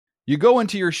You go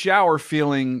into your shower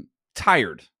feeling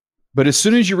tired, but as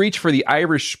soon as you reach for the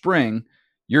Irish Spring,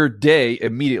 your day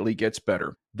immediately gets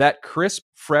better. That crisp,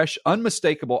 fresh,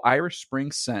 unmistakable Irish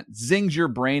Spring scent zings your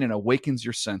brain and awakens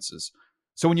your senses.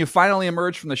 So when you finally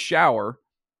emerge from the shower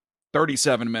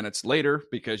 37 minutes later,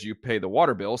 because you pay the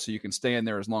water bill so you can stay in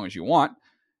there as long as you want,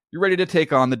 you're ready to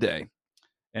take on the day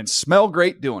and smell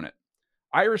great doing it.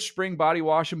 Irish Spring Body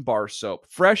Wash and Bar Soap.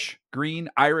 Fresh, green,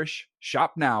 Irish.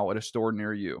 Shop now at a store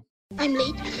near you. I'm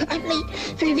late for a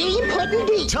very important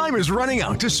date. Time is running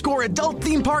out to score adult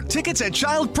theme park tickets at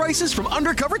child prices from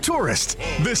Undercover Tourist.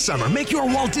 This summer, make your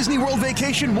Walt Disney World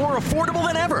vacation more affordable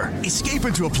than ever. Escape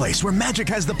into a place where magic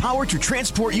has the power to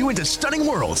transport you into stunning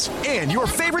worlds and your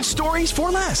favorite stories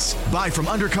for less. Buy from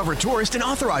Undercover Tourist, an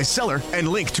authorized seller, and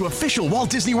link to official Walt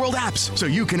Disney World apps so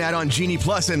you can add on Genie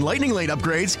Plus and Lightning Lane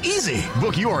upgrades easy.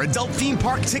 Book your adult theme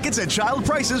park tickets at child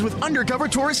prices with Undercover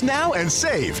Tourist now and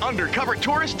save.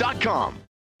 UndercoverTourist.com.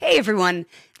 Hey everyone,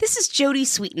 this is Jodie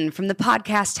Sweetin from the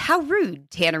podcast How Rude,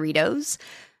 Tanneritos.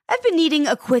 I've been needing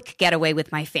a quick getaway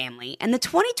with my family, and the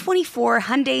 2024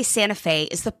 Hyundai Santa Fe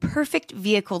is the perfect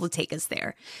vehicle to take us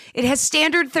there. It has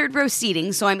standard third-row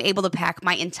seating, so I'm able to pack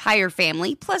my entire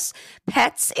family, plus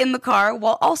pets, in the car,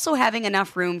 while also having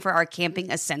enough room for our camping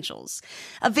essentials.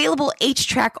 Available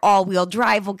H-Track all-wheel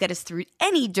drive will get us through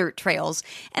any dirt trails,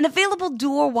 and available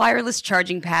dual wireless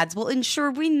charging pads will ensure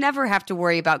we never have to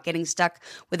worry about getting stuck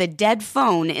with a dead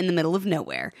phone in the middle of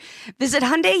nowhere. Visit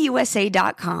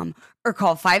HyundaiUSA.com or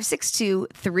call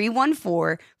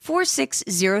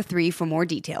 562-314-4603 for more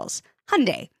details.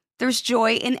 Hyundai, there's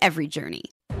joy in every journey.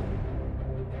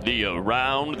 The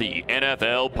Around the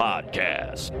NFL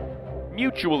podcast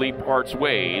mutually parts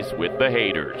ways with the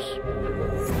haters.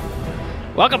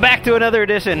 Welcome back to another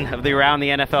edition of the Around the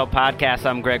NFL podcast.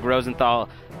 I'm Greg Rosenthal,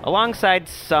 alongside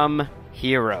some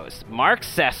heroes, Mark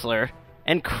Sessler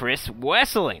and Chris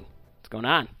Wesseling. What's going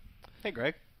on? Hey,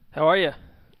 Greg. How are you?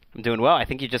 I'm doing well. I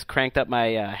think you just cranked up my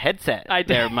headset. I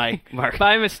did. There, Mark.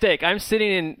 By mistake. I'm sitting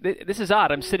in, this is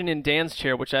odd, I'm sitting in Dan's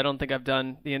chair, which I don't think I've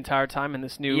done the entire time in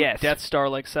this new Death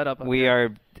Star-like setup. We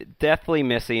are definitely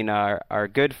missing our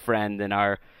good friend and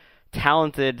our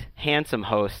talented, handsome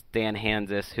host, Dan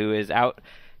Hansis, who is out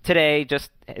today.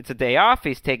 It's a day off.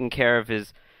 He's taking care of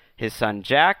his son,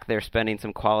 Jack. They're spending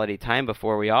some quality time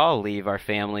before we all leave our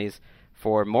families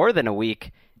for more than a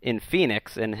week in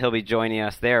Phoenix, and he'll be joining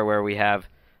us there where we have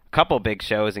couple big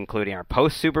shows, including our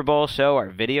post-Super Bowl show, our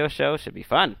video show. Should be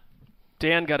fun.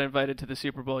 Dan got invited to the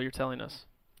Super Bowl, you're telling us.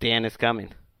 Dan is coming.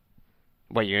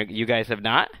 What, you guys have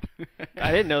not?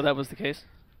 I didn't know that was the case.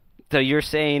 So you're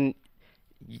saying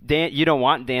Dan, you don't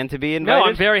want Dan to be invited? No,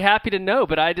 I'm very happy to know,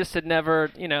 but I just had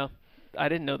never, I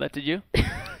didn't know that. Did you?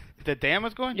 That Dan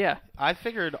was going? Yeah. I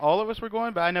figured all of us were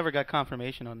going, but I never got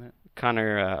confirmation on that.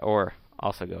 Connor Orr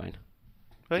also going.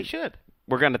 Well, he should.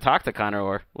 We're going to talk to Connor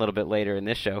Orr a little bit later in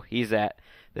this show. He's at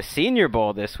the Senior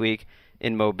Bowl this week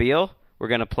in Mobile. We're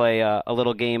going to play a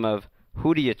little game of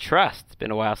Who Do You Trust? It's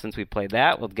been a while since we played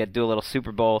that. We'll do a little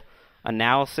Super Bowl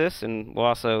analysis, and we'll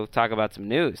also talk about some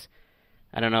news.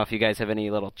 I don't know if you guys have any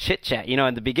little chit-chat.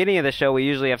 In the beginning of the show, we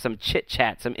usually have some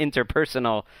chit-chat, some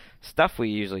interpersonal stuff we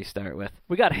usually start with.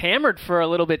 We got hammered for a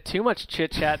little bit too much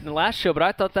chit-chat in the last show, but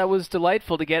I thought that was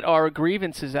delightful to get our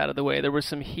grievances out of the way. There was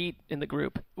some heat in the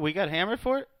group. We got hammered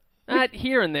for it?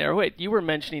 Here and there. Wait, you were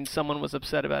mentioning someone was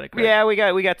upset about it, Greg. Yeah, we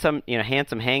got some,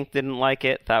 Handsome Hank didn't like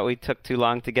it, thought we took too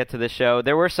long to get to the show.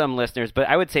 There were some listeners, but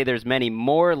I would say there's many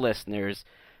more listeners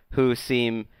who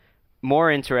seem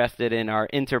more interested in our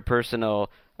interpersonal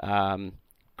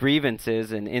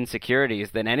grievances and insecurities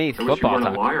than any football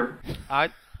talk.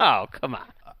 Oh, come on.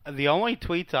 The only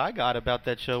tweets I got about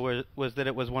that show was that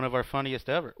it was one of our funniest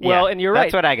ever. Well, and you're right.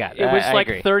 That's what I got. It was I like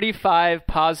agree. 35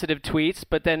 positive tweets,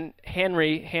 but then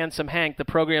Handsome Hank, the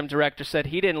program director, said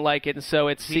he didn't like it, and so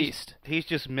it ceased. He's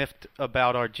just miffed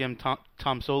about our Jim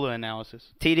Tomsula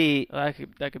analysis. TD,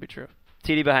 that could be true.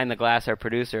 TD Behind the Glass, our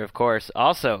producer, of course.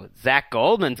 Also, Zach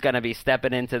Goldman's going to be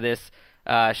stepping into this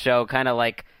show kind of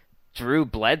like Drew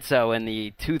Bledsoe in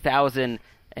the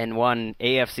 2001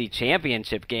 AFC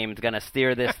Championship game is going to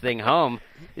steer this thing home.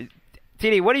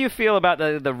 TD, what do you feel about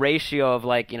the ratio of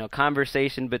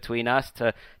conversation between us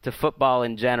to football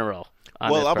in general?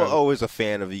 Well, I'm always a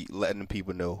fan of letting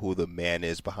people know who the man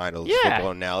is behind those football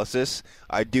analysis.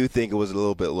 I do think it was a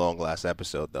little bit long last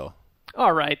episode, though.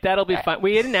 All right, that'll be fine.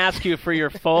 We didn't ask you for your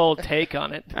full take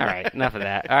on it. All right, enough of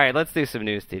that. All right, let's do some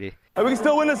news, TD. Hey, we can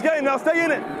still win this game now. Stay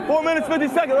in it. 4 minutes, 50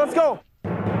 seconds. Let's go.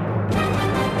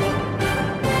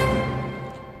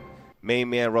 Main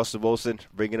man Russell Wilson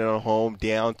bringing it on home,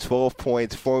 down 12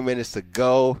 points, 4 minutes to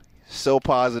go. so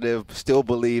positive, still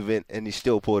believing, and he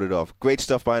still pulled it off. Great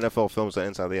stuff by NFL Films on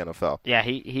Inside the NFL. Yeah,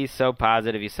 he's so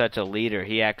positive. He's such a leader.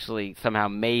 He actually somehow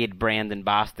made Brandon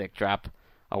Bostic drop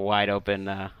a wide open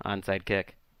onside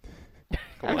kick.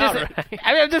 I'm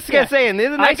just saying,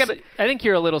 isn't that good? I think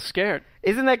you're a little scared.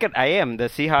 Isn't that good? I am. The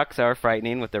Seahawks are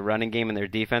frightening with their running game and their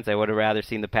defense. I would have rather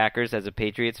seen the Packers as a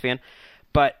Patriots fan.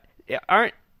 But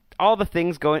aren't all the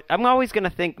things going... I'm always going to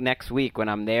think next week when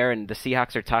I'm there and the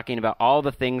Seahawks are talking about all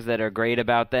the things that are great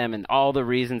about them and all the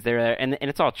reasons they're there. And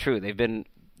it's all true. They've been,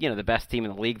 the best team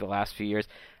in the league the last few years.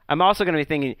 I'm also going to be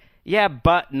thinking, yeah,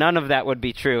 but none of that would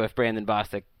be true if Brandon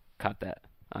Bostic caught that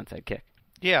onside kick.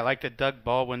 Yeah, like the Doug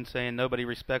Baldwin saying nobody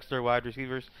respects their wide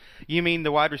receivers. You mean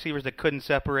the wide receivers that couldn't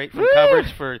separate from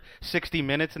coverage for 60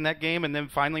 minutes in that game and then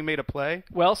finally made a play?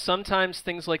 Well, sometimes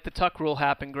things like the tuck rule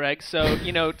happen, Greg. So,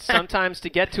 sometimes to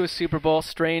get to a Super Bowl,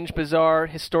 strange, bizarre,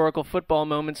 historical football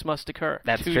moments must occur.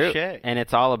 That's Touché. true. And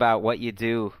it's all about what you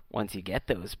do once you get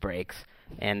those breaks.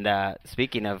 And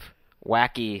speaking of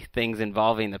wacky things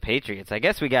involving the Patriots, I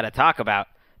guess we got to talk about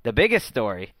the biggest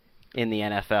story in the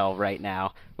NFL right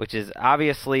now, which is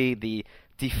obviously the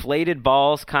deflated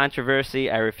balls controversy.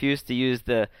 I refuse to use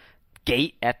the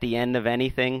gate at the end of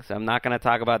anything, so I'm not going to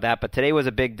talk about that. But today was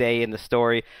a big day in the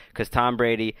story because Tom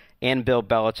Brady and Bill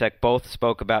Belichick both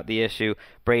spoke about the issue.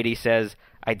 Brady says,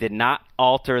 I did not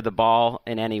alter the ball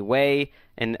in any way,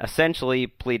 and essentially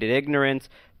pleaded ignorance.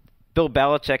 Bill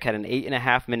Belichick had an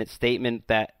 8.5-minute statement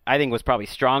that I think was probably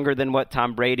stronger than what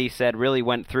Tom Brady said, really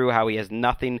went through how he has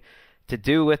nothing to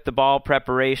do with the ball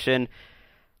preparation.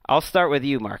 I'll start with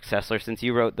you, Mark Sessler, since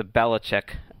you wrote the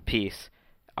Belichick piece.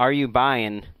 Are you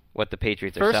buying what the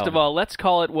Patriots are selling? First of all, let's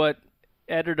call it what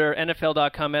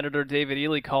NFL.com editor David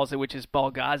Ely calls it, which is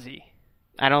Balgazi.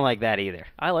 I don't like that either.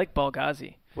 I like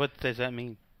Balgazi. What does that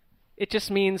mean? It just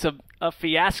means a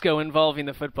fiasco involving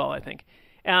the football, I think.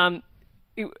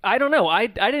 I don't know. I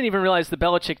didn't even realize the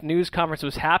Belichick news conference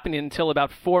was happening until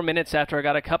about 4 minutes after I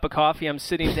got a cup of coffee. I'm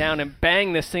sitting down and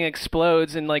bang, this thing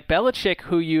explodes. And like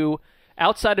Belichick,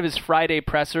 outside of his Friday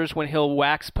pressers when he'll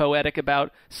wax poetic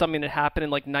about something that happened in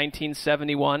like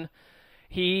 1971,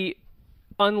 he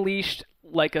unleashed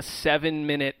like a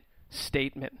 7-minute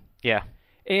statement. Yeah.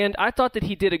 And I thought that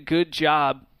he did a good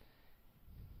job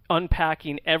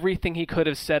unpacking everything he could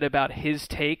have said about his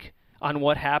take on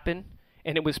what happened.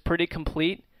 And it was pretty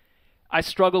complete. I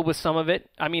struggled with some of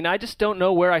it. I mean, I just don't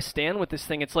know where I stand with this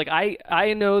thing. It's like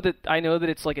I know that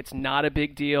it's like it's not a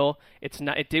big deal.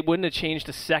 Wouldn't have changed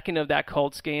a second of that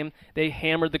Colts game. They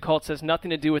hammered the Colts. It has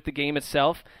nothing to do with the game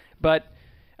itself. But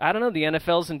I don't know. The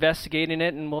NFL's investigating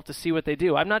it, and we'll have to see what they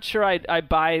do. I'm not sure I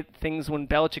buy things when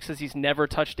Belichick says he's never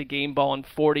touched a game ball in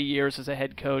 40 years as a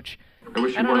head coach. I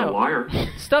wish you weren't a liar.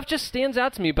 Stuff just stands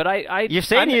out to me, but You're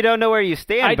saying you don't know where you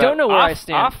stand. I don't know where I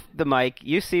stand. Off the mic,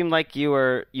 you seem like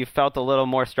you felt a little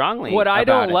more strongly. What I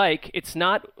don't about it. like, it's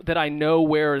not that I know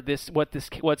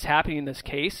what's happening in this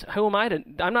case. Who am I to?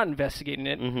 I'm not investigating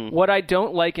it. Mm-hmm. What I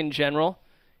don't like in general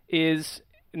is,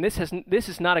 and this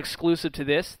is not exclusive to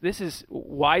this. This is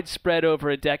widespread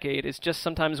over a decade. It's just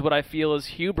sometimes what I feel is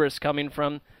hubris coming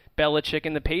from Belichick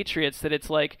and the Patriots, that it's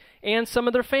like, and some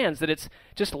of their fans, that it's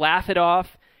just laugh it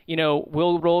off,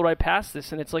 we'll roll right past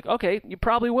this, and it's like, okay, you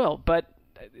probably will, but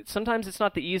sometimes it's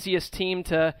not the easiest team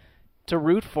to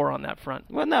root for on that front.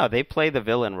 Well, no, they play the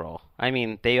villain role. I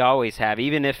mean, they always have,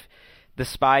 even if the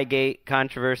Spygate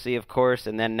controversy, of course,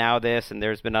 and then now this, and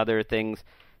there's been other things.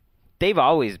 They've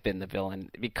always been the villain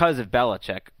because of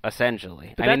Belichick,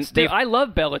 essentially. But I love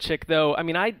Belichick, though. I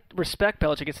mean, I respect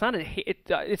Belichick. It's not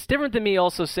it's different than me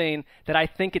also saying that I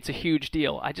think it's a huge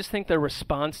deal. I just think their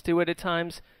response to it at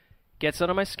times gets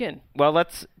under my skin. Well,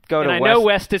 let's go to Wes. I know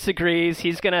Wes disagrees.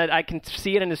 I can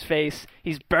see it in his face.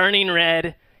 He's burning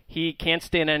red. He can't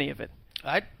stand any of it.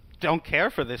 I don't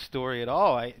care for this story at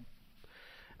all.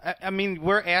 I mean,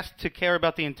 we're asked to care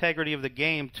about the integrity of the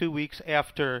game 2 weeks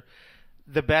after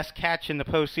the best catch in the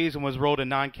postseason was ruled a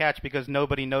non-catch because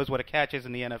nobody knows what a catch is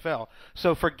in the NFL.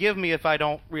 So forgive me if I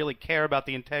don't really care about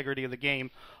the integrity of the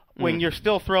game. When you're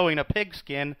still throwing a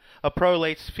pigskin, a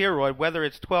prolate spheroid, whether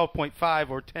it's 12.5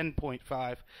 or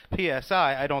 10.5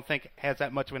 PSI, I don't think has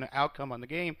that much of an outcome on the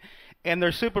game. And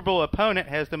their Super Bowl opponent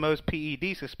has the most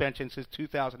PED suspensions since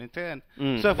 2010.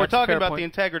 So if we're talking about the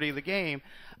integrity of the game,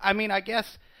 I mean, I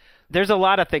guess there's a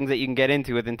lot of things that you can get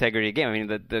into with integrity of the game. I mean,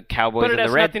 the Cowboys and the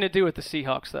Reds. But it has nothing to do with the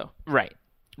Seahawks, though. Right.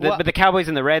 But the Cowboys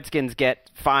and the Redskins get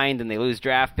fined and they lose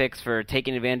draft picks for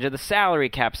taking advantage of the salary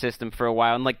cap system for a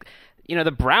while. And,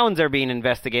 the Browns are being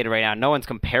investigated right now. No one's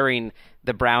comparing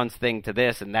the Browns thing to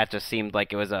this, and that just seemed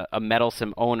like it was a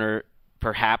meddlesome owner,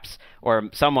 perhaps, or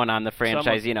someone on the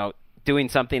franchise, doing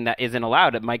something that isn't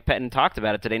allowed. Mike Pettin talked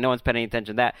about it today. No one's paying any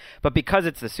attention to that. But because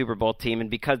it's the Super Bowl team and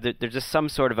because there's just some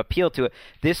sort of appeal to it,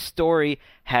 this story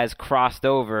has crossed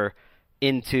over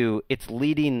into it's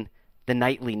leading the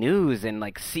nightly news, and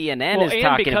like CNN is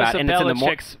talking about, and it's in the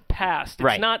Belichick's past.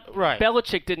 It's not right.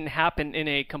 Belichick didn't happen in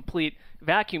a complete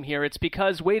vacuum here. It's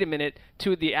because, wait a minute,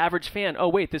 to the average fan, oh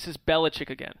wait, this is Belichick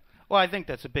again. Well, I think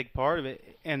that's a big part of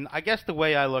it, and I guess the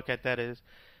way I look at that is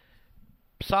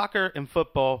soccer and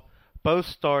football both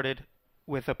started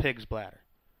with a pig's bladder.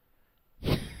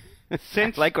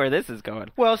 Since like where this is going.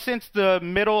 Well, since the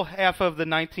middle half of the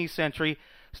 19th century,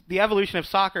 the evolution of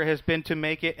soccer has been to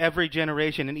make it every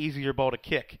generation an easier ball to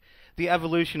kick. The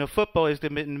evolution of football has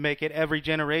been to make it every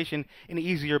generation an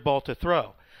easier ball to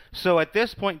throw. So at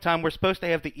this point in time, we're supposed to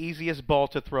have the easiest ball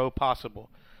to throw possible.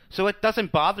 So it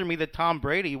doesn't bother me that Tom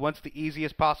Brady wants the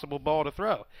easiest possible ball to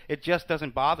throw. It just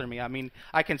doesn't bother me. I mean,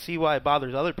 I can see why it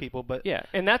bothers other people, but yeah,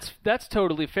 and that's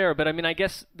totally fair. But I mean, I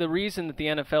guess the reason that the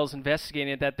NFL is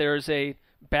investigating it, that there's a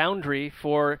boundary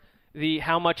for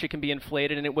how much it can be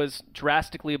inflated, and it was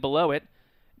drastically below it.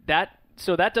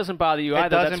 So that doesn't bother you either.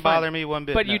 It doesn't bother me one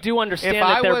bit. But you do understand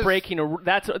that they're breaking a.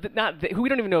 That's not. We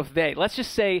don't even know if they. Let's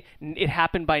just say it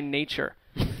happened by nature,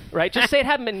 right? Just say it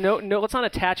happened. No. Let's not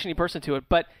attach any person to it.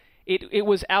 But it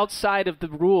was outside of the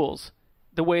rules,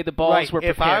 the way the balls were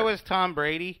prepared. If I was Tom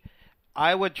Brady,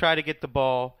 I would try to get the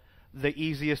ball the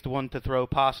easiest one to throw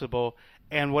possible.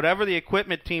 And whatever the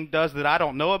equipment team does that I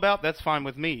don't know about, that's fine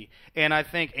with me. And I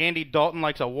think Andy Dalton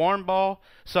likes a warm ball.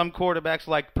 Some quarterbacks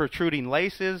like protruding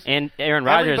laces. And Aaron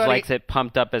Rodgers likes it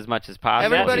pumped up as much as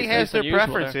possible. Everybody has their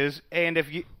preferences. And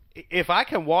if I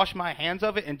can wash my hands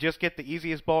of it and just get the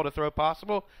easiest ball to throw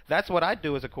possible, that's what I'd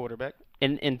do as a quarterback.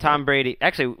 And Tom Brady,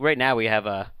 actually, right now we have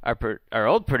our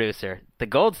old producer, the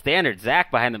gold standard,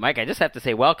 Zach, behind the mic. I just have to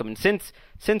say welcome. And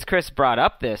since Chris brought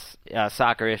up this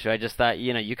soccer issue, I just thought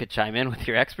you could chime in with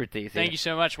your expertise. Thank you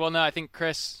so much. Well, no, I think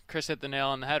Chris hit the nail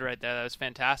on the head right there. That was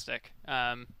fantastic.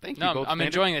 Thank you. I'm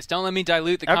enjoying this. Don't let me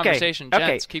dilute the conversation,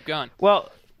 gents. Keep going. Well,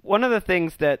 one of the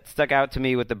things that stuck out to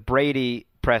me with the Brady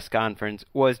press conference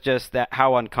was just that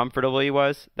how uncomfortable he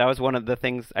was. That was one of the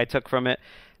things I took from it.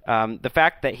 The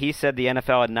fact that he said the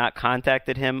NFL had not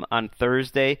contacted him on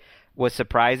Thursday was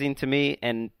surprising to me,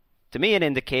 and to me it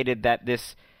indicated that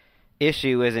this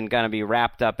issue isn't going to be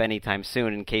wrapped up anytime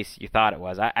soon, in case you thought it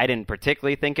was. I didn't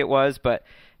particularly think it was, but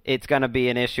it's going to be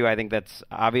an issue I think that's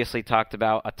obviously talked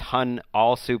about a ton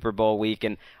all Super Bowl week,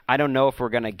 and I don't know if we're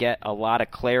going to get a lot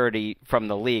of clarity from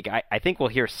the league. I think we'll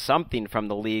hear something from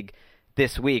the league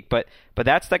this week, but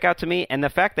that stuck out to me, and the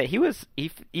fact that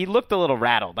he looked a little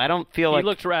rattled. I don't feel like he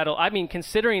looked rattled. I mean,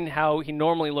 considering how he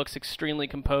normally looks extremely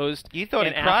composed. You thought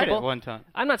he cried at one time.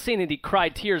 I'm not saying that he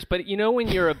cried tears, but when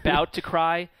you're about to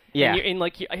cry, yeah, and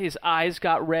his eyes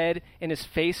got red, and his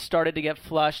face started to get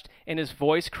flushed, and his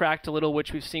voice cracked a little,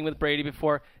 which we've seen with Brady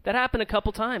before. That happened a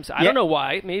couple times. I don't know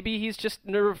why. Maybe he's just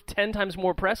nerve 10 times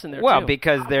more press in there. Well, too.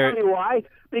 because they're. I'll tell you why.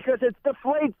 Because it's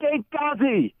Deflategate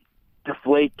Ghazi.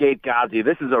 Deflategate Ghazi.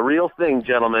 This is a real thing,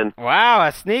 gentlemen. Wow,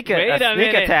 a sneak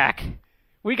attack.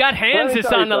 We got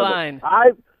Hansis on the line.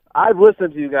 I've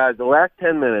listened to you guys the last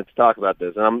 10 minutes talk about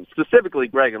this, and I'm specifically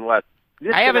Greg and Wes.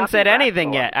 I haven't said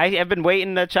anything yet. I have been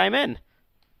waiting to chime in.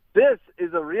 This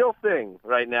is a real thing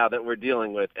right now that we're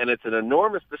dealing with, and it's an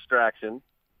enormous distraction,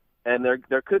 and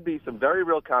there could be some very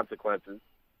real consequences.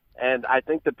 And I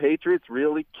think the Patriots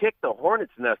really kicked the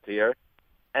hornet's nest here,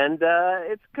 and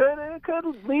it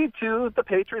could lead to the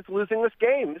Patriots losing this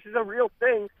game. This is a real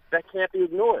thing that can't be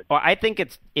ignored. Well, I think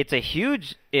it's a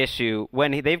huge issue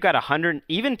when they've got 100.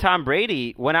 Even Tom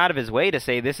Brady went out of his way to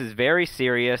say this is very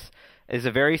serious. Is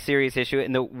a very serious issue,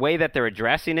 and the way that they're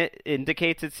addressing it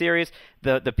indicates it's serious.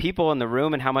 The people in the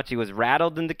room and how much he was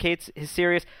rattled indicates it's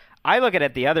serious. I look at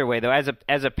it the other way, though, as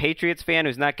a Patriots fan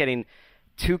who's not getting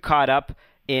too caught up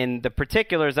in the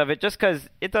particulars of it, just because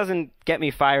it doesn't get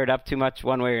me fired up too much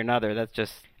one way or another. That's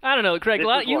just... I don't know, Greg.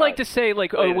 You like to say,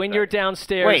 when you're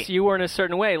downstairs, you were in a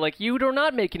certain way. Like, you are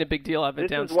not making a big deal of it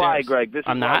downstairs. This is why, Greg. This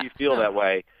is why you feel that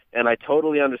way. And I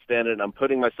totally understand it, and I'm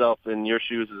putting myself in your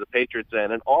shoes as a Patriots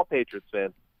fan and all Patriots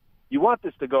fans. You want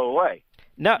this to go away.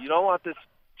 No. You don't want this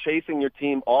chasing your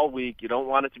team all week. You don't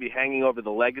want it to be hanging over the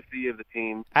legacy of the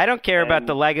team. I don't care about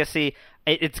the legacy.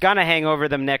 It's going to hang over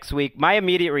them next week. My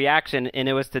immediate reaction, and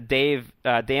it was to Dave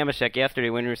Damashek yesterday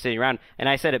when we were sitting around, and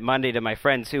I said it Monday to my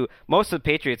friends who, most of the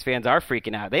Patriots fans are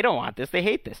freaking out. They don't want this. They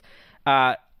hate this.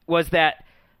 Was that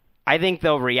I think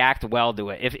they'll react well to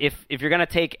it. If you're going to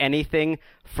take anything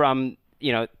from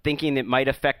thinking it might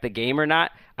affect the game or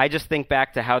not. I just think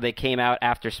back to how they came out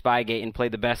after Spygate and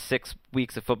played the best 6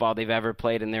 weeks of football they've ever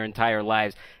played in their entire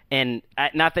lives. And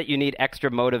not that you need extra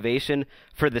motivation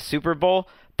for the Super Bowl,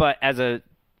 but as a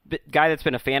guy that's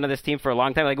been a fan of this team for a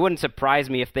long time, it wouldn't surprise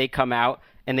me if they come out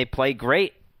and they play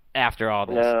great after all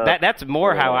this. That's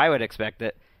more how I would expect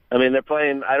it. I mean, they're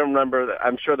playing, I don't remember,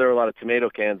 I'm sure there were a lot of tomato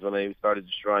cans when they started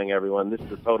destroying everyone. This is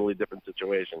a totally different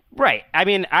situation. Right. I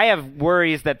mean, I have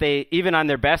worries that they, even on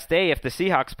their best day, if the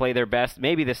Seahawks play their best,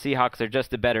 maybe the Seahawks are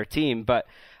just a better team. But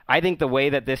I think the way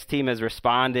that this team has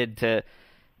responded to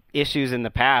issues in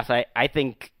the past, I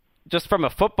think just from a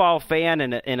football fan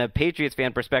and a Patriots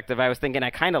fan perspective, I was thinking I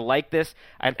kind of like this.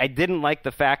 I didn't like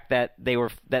the fact that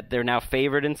they're now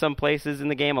favored in some places in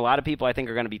the game. A lot of people I think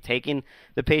are going to be taking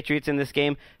the Patriots in this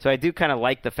game, so I do kind of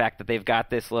like the fact that they've got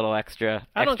this little extra.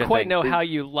 I don't quite know how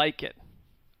you like it.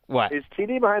 What is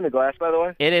TD behind the glass? By the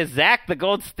way, it is Zach, the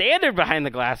gold standard, behind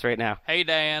the glass right now. Hey,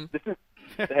 Dan.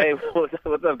 Hey,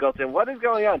 what's up, Goldstein? What is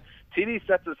going on? TD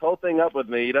sets this whole thing up with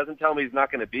me. He doesn't tell me he's not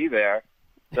going to be there.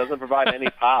 Doesn't provide any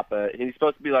pop. He's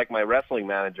supposed to be like my wrestling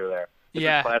manager there. This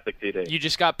is classic TD. You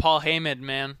just got Paul Heyman,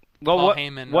 man. Well, Paul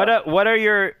Heyman. What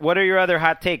are your other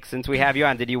hot takes since we have you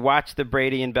on? Did you watch the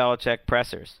Brady and Belichick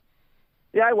pressers?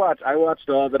 Yeah, I watched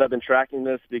all of it. I've been tracking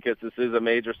this because this is a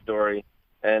major story,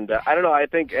 and I don't know. I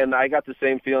think, and I got the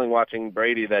same feeling watching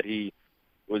Brady that he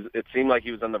was. It seemed like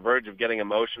he was on the verge of getting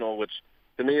emotional, which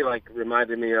to me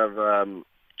reminded me of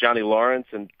Johnny Lawrence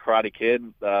and Karate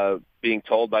Kid being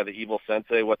told by the evil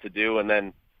sensei what to do, and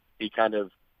then he kind of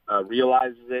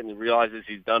realizes it and he realizes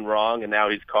he's done wrong, and now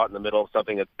he's caught in the middle of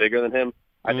something that's bigger than him.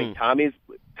 I think Tommy's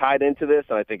tied into this,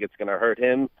 and I think it's going to hurt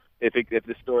him if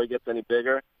the story gets any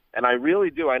bigger. And I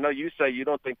really do. I know you say you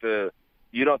don't think this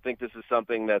is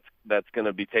something that's going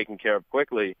to be taken care of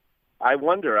quickly. I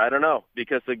wonder. I don't know,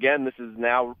 because again, this is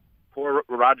now. Poor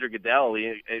Roger Goodell.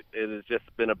 It has just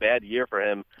been a bad year for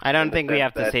him. I don't think we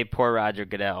have to say poor Roger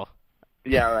Goodell.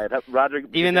 Yeah, right. Roger.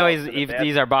 Even though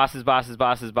he's our boss's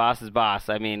boss.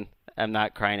 I mean, I'm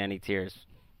not crying any tears.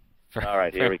 All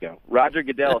right, here we go. Roger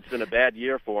Goodell. It's been a bad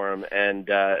year for him, and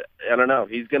I don't know.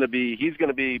 He's going to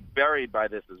be buried by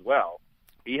this as well.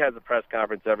 He has a press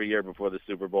conference every year before the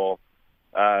Super Bowl,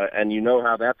 and you know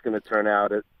how that's going to turn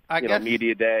out.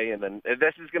 Media day, and then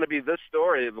this is going to be this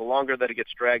story the longer that it gets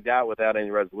dragged out without any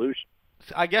resolution.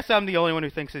 I guess I'm the only one who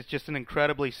thinks it's just an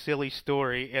incredibly silly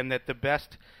story, and that the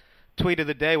best tweet of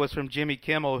the day was from Jimmy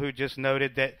Kimmel, who just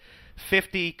noted that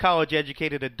 50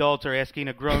 college-educated adults are asking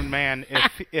a grown man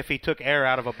if he took air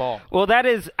out of a ball. Well,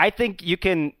 I think you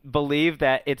can believe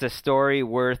that it's a story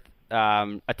worth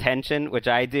attention, which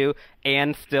I do,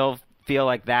 and still feel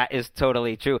like that is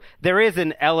totally true. There is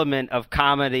an element of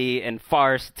comedy and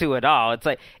farce to it all.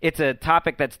 It's a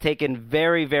topic that's taken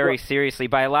very, very seriously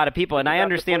by a lot of people, and I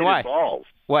understand why. Balls.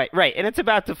 Right, and it's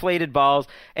about deflated balls,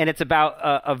 and it's about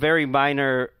a very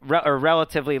minor or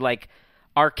relatively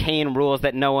arcane rules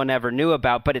that no one ever knew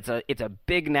about, but it's a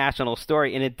big national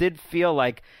story, and it did feel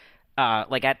like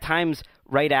at times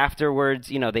right afterwards,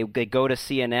 they go to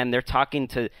CNN, they're talking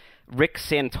to Rick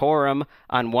Santorum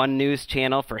on one news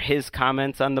channel for his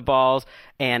comments on the balls,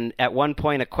 and at one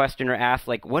point a questioner asked,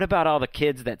 what about all the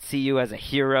kids that see you as a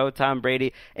hero, Tom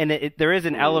Brady? And there is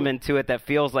an element to it that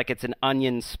feels like it's an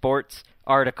Onion Sports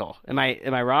article. Am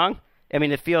I wrong? I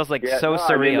mean, it feels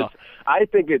surreal. I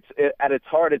think at its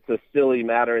heart, it's a silly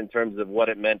matter in terms of what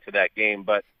it meant to that game,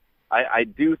 but I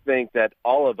do think that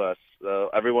all of us,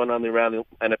 everyone on the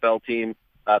NFL team,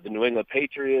 the New England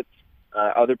Patriots,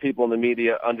 other people in the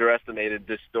media underestimated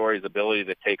this story's ability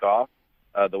to take off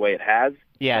the way it has.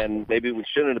 Yeah. And maybe we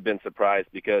shouldn't have been surprised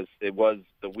because it was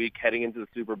the week heading into the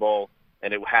Super Bowl,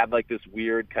 and it had this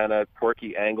weird kind of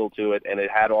quirky angle to it, and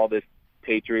it had all this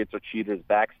Patriots or cheaters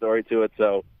backstory to it.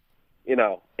 So,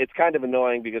 it's kind of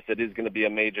annoying because it is going to be a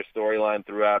major storyline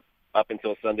throughout up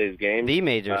until Sunday's game. The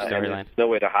major storyline. There's no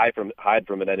way to hide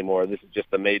from it anymore. This is just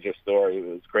a major story. It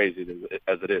was crazy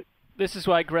as it is. This is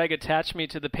why Greg attached me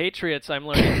to the Patriots, I'm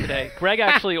learning today. Greg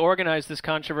actually organized this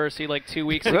controversy 2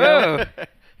 weeks ago.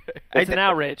 It's an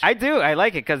outrage. I do. I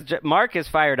like it because Mark is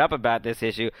fired up about this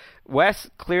issue. Wes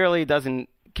clearly doesn't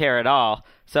care at all.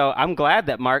 So I'm glad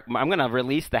that I'm going to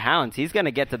release the hounds. He's going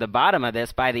to get to the bottom of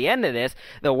this. By the end of this,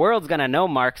 the world's going to know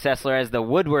Mark Sessler as the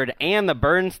Woodward and the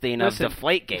Bernstein of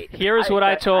Deflategate. Here's what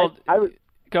I told...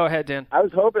 Go ahead, Dan. I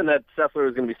was hoping that Sessler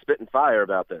was going to be spitting fire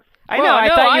about this. I know. I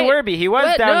thought you were. He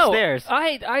was downstairs. No,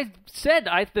 I said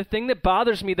the thing that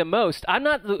bothers me the most. I'm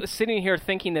not sitting here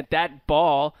thinking that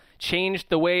ball changed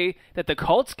the way that the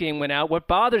Colts game went out. What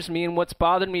bothers me and what's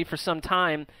bothered me for some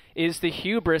time is the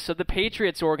hubris of the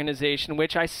Patriots organization,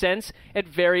 which I sense at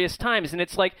various times. And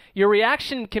it's like your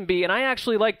reaction can be, and I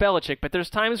actually like Belichick, but there's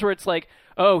times where it's like,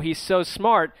 oh, he's so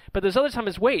smart. But there's other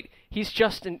times, wait, he's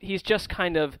just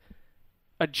kind of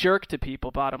a jerk to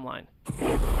people, bottom line.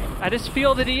 I just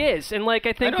feel that he is, and I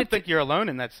don't think you're alone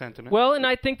in that sentiment. Well, and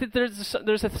I think that there's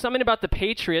something about the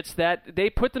Patriots that they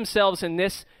put themselves in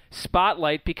this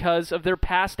spotlight because of their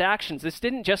past actions. This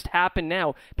didn't just happen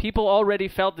now. People already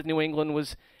felt that New England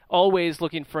was always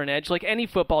looking for an edge, like any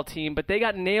football team, but they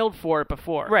got nailed for it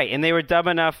before. Right, and they were dumb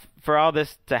enough for all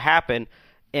this to happen,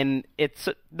 and it's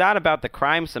not about the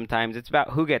crime sometimes. It's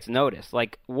about who gets noticed.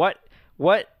 Like, what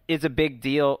is a big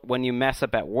deal when you mess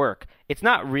up at work? It's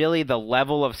not really the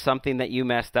level of something that you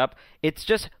messed up. It's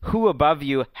just who above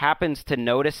you happens to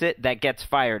notice it that gets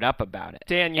fired up about it.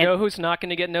 Dan, you know who's not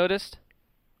going to get noticed?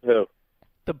 Who?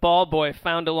 The ball boy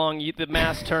found along the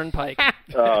Mass Turnpike.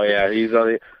 Oh yeah, he's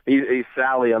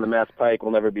Sally on the Mass Pike.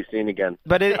 Will never be seen again.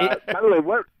 But by the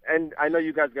way, and I know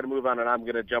you guys got to move on, and I'm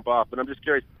going to jump off. But I'm just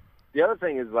curious. The other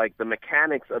thing is the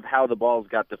mechanics of how the balls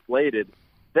got deflated.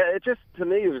 It just, to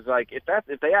me, it was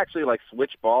if they actually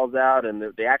switched balls out and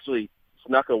they actually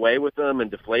snuck away with them and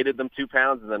deflated them 2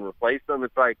 pounds and then replaced them,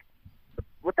 it's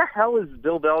what the hell is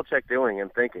Bill Belichick doing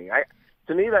and thinking?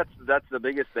 To me, that's the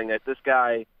biggest thing. That this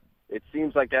guy, it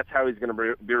seems like that's how he's going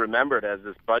to be remembered, as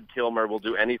this Bud Kilmer will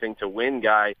do anything to win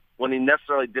guy, when he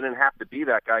necessarily didn't have to be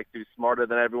that guy, who's smarter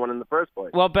than everyone in the first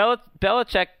place. Well,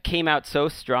 Belichick came out so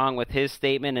strong with his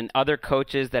statement, and other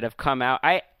coaches that have come out.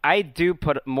 I do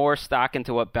put more stock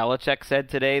into what Belichick said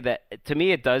today. That to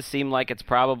me, it does seem like it's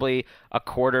probably a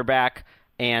quarterback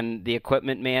and the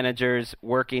equipment managers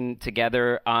working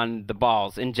together on the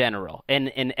balls in general. And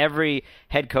every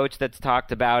head coach that's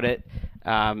talked about it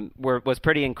was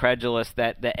pretty incredulous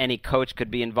that any coach could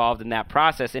be involved in that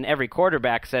process. And every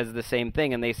quarterback says the same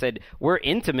thing, and they said, we're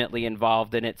intimately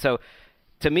involved in it. So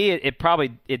to me,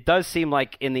 it does seem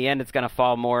like in the end it's going to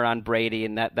fall more on Brady,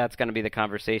 and that's going to be the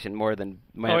conversation more than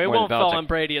it won't fall on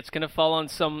Brady. It's going to fall on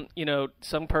some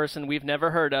person we've never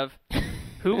heard of.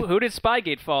 Who did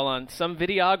Spygate fall on? Some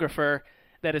videographer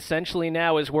that essentially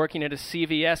now is working at a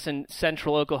CVS in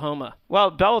central Oklahoma.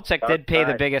 Well, Belichick did pay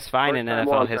the biggest fine in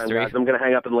NFL history. Guys. I'm going to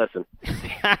hang up and listen.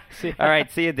 All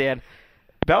right, see you, Dan.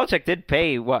 Belichick did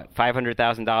pay,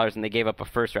 $500,000, and they gave up a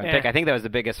first-round pick. I think that was the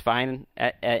biggest fine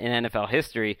in NFL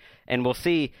history. And we'll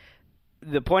see.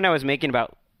 The point I was making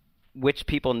about which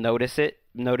people notice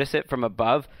it from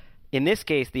above, in this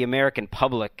case, the American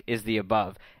public is the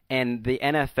above. And the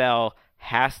NFL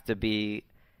has to be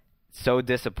so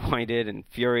disappointed and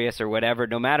furious or whatever,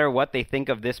 no matter what they think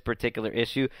of this particular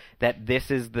issue, that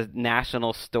this is the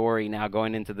national story now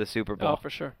going into the Super Bowl. Oh, for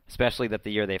sure. Especially that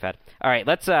the year they've had. All right,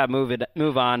 let's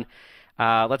move on.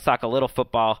 Let's talk a little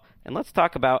football, and let's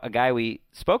talk about a guy we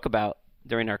spoke about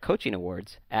during our coaching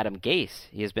awards, Adam Gase.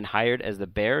 He has been hired as the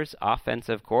Bears'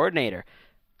 offensive coordinator.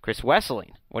 Chris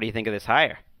Wesseling, what do you think of this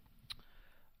hire?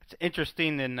 It's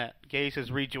interesting in that Gase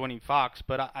is rejoining Fox,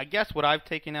 but I guess what I've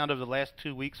taken out of the last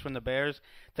 2 weeks from the Bears,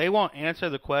 they won't answer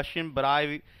the question, but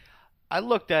I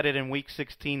looked at it in Week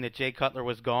 16 that Jay Cutler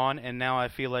was gone, and now I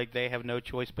feel like they have no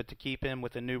choice but to keep him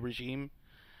with a new regime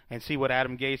and see what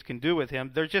Adam Gase can do with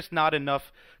him. There's just not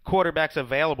enough quarterbacks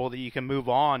available that you can move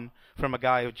on from a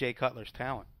guy of Jay Cutler's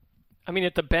talent. I mean,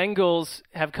 if the Bengals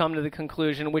have come to the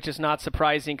conclusion, which is not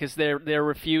surprising because they're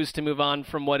refused to move on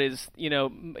from what is,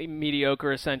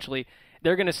 mediocre essentially,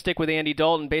 they're going to stick with Andy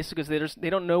Dalton basically because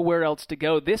they don't know where else to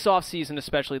go. This offseason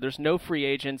especially, there's no free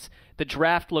agents. The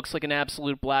draft looks like an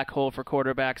absolute black hole for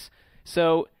quarterbacks.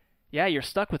 So, yeah, you're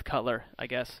stuck with Cutler, I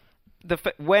guess.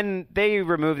 When they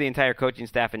removed the entire coaching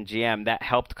staff and GM, that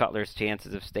helped Cutler's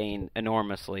chances of staying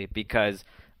enormously because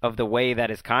of the way that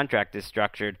his contract is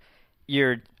structured.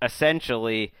 You're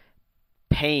essentially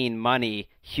paying money,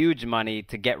 huge money,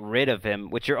 to get rid of him,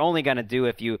 which you're only going to do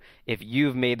if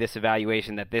you've made this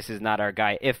evaluation that this is not our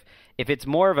guy. If it's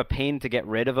more of a pain to get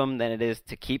rid of him than it is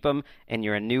to keep him, and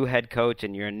you're a new head coach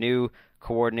and you're a new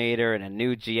coordinator and a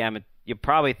new GM, you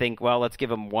probably think, well, let's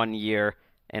give him 1 year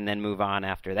and then move on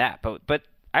after that. But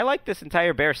I like this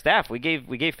entire Bears staff. We gave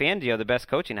Fangio the best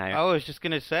coaching hire. I was just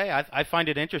going to say, I find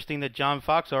it interesting that John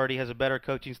Fox already has a better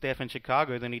coaching staff in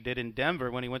Chicago than he did in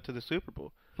Denver when he went to the Super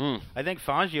Bowl. I think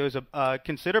Fangio is a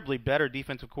considerably better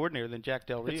defensive coordinator than Jack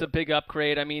Del Rio. It's a big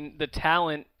upgrade. I mean, the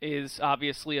talent is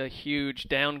obviously a huge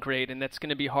downgrade, and that's going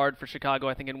to be hard for Chicago,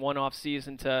 I think, in one off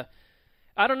season to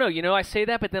 – I don't know. I say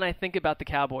that, but then I think about the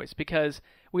Cowboys because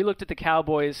We looked at the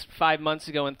Cowboys 5 months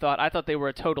ago and I thought they were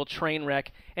a total train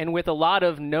wreck. And with a lot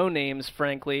of no-names,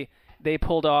 frankly, they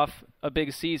pulled off a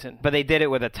big season. But they did it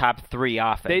with a top 3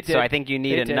 offense. They did. So I think you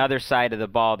need another side of the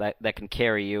ball that can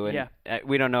carry you. And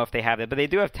we don't know if they have it, but they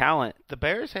do have talent. The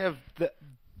Bears have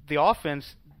the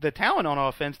offense, the talent on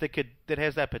offense that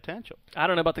has that potential. I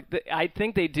don't know about I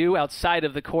think they do outside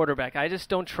of the quarterback. I just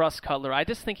don't trust Cutler. I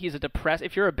just think he's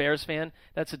if you're a Bears fan,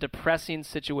 that's a depressing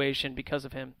situation because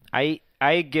of him.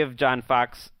 I give John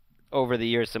Fox over the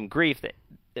years some grief that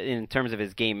in terms of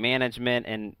his game management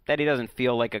and that he doesn't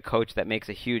feel like a coach that makes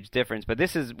a huge difference. But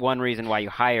this is one reason why you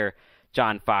hire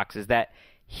John Fox is that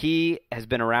he has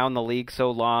been around the league so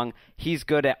long. He's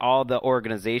good at all the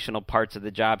organizational parts of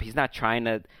the job. He's not trying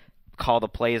to call the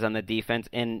plays on the defense.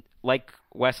 And like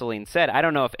Wesseling said, I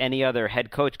don't know if any other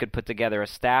head coach could put together a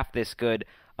staff this good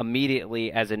immediately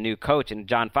as a new coach. And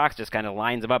John Fox just kind of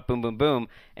lines them up, boom, boom, boom.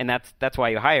 And that's why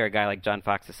you hire a guy like John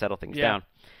Fox to settle things down.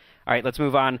 All right, let's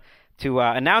move on to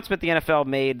announcement the NFL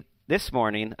made this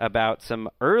morning about some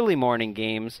early morning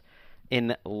games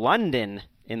in London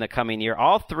in the coming year.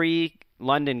 All 3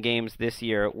 London games this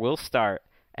year will start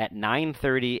at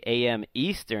 9:30 a.m.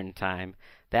 Eastern Time.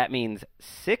 That means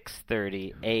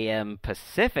 6:30 a.m.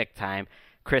 Pacific Time.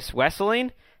 Chris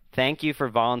Wesseling, thank you for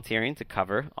volunteering to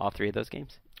cover all 3 of those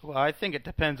games. Well, I think it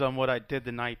depends on what I did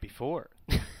the night before.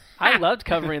 I loved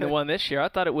covering the one this year. I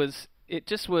thought it was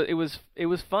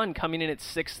fun coming in at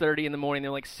 6:30 in the morning.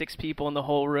 There were like 6 people in the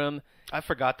whole room. I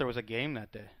forgot there was a game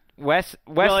that day. Wes,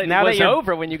 well, now that you're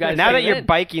over when you guys now that you're in.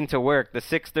 biking to work, the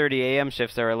 6:30 a.m.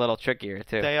 shifts are a little trickier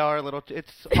too. They are a little.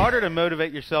 It's harder to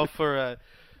motivate yourself for a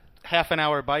half an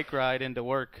hour bike ride into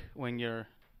work when you're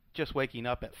just waking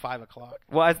up at 5 o'clock.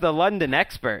 Well, as the London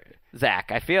expert,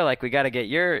 Zach, I feel like we got to get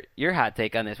your hot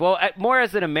take on this. Well, more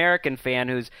as an American fan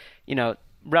who's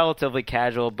relatively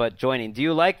casual but joining. Do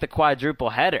you like the quadruple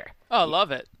header? Oh, I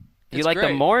love it. Do you like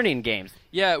the morning games?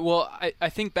 Yeah, well, I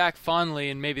think back fondly,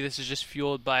 and maybe this is just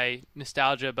fueled by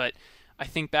nostalgia, but I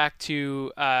think back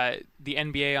to the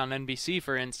NBA on NBC,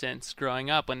 for instance, growing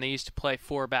up when they used to play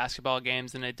 4 basketball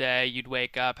games in a day. You'd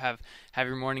wake up, have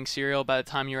your morning cereal. By the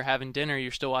time you were having dinner,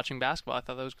 you're still watching basketball. I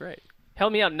thought that was great.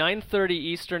 Help me out. 9:30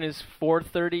 Eastern is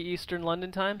 4:30 Eastern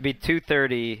London time? It'd be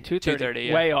 2:30. 2:30,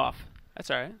 yeah. Way off. That's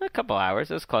all right. A couple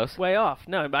hours. It was close. Way off.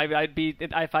 No, I'd be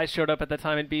if I showed up at that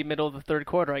time, it'd be middle of the third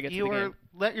quarter. I get to the game.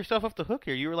 Let yourself off the hook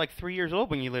here. You were like 3 years old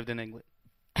when you lived in England.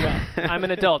 Well, I'm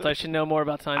an adult. I should know more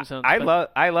about time zones.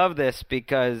 I love this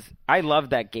because I love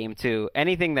that game too.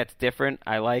 Anything that's different,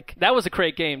 I like. That was a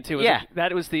great game too. Yeah,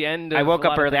 that was the end. I woke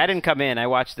up early. I didn't come in. I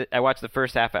watched the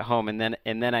first half at home, and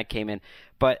then I came in.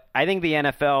 But I think the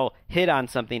NFL hit on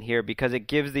something here because it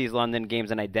gives these London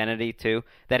games an identity too.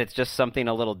 That it's just something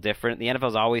a little different. The NFL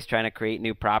is always trying to create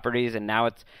new properties, and now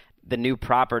the new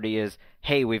property is,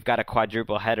 hey, we've got a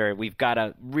quadruple header. We've got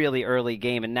a really early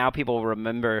game, and now people will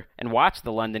remember and watch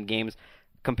the London games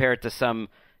compared to some,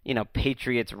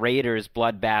 Patriots Raiders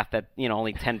bloodbath that,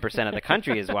 only 10% of the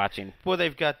country is watching. Well,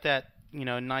 they've got that,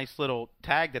 nice little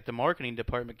tag that the marketing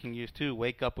department can use too.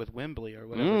 Wake up with Wembley or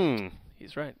whatever.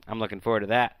 He's right. I'm looking forward to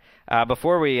that.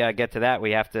 Before we get to that,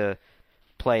 we have to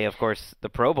play, of course, the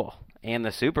Pro Bowl and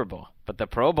the Super Bowl. But the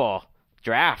Pro Bowl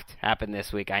draft happened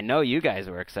this week. I know you guys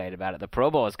were excited about it. The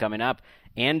Pro Bowl is coming up.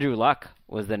 Andrew Luck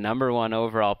was the number 1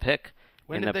 overall pick.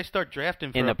 When did they start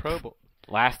drafting for a Pro Bowl?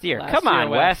 Last year. Come on,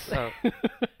 Wes. Oh.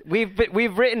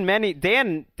 We've written many.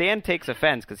 Dan takes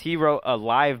offense because he wrote a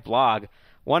live blog.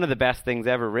 One of the best things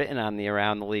ever written on the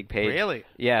Around the League page. Really?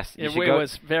 Yes. It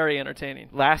was very entertaining.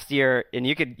 Last year, and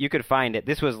you could find it.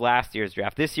 This was last year's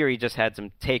draft. This year he just had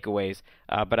some takeaways.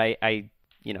 But I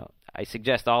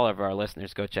suggest all of our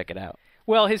listeners go check it out.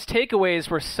 Well, his takeaways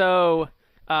were so,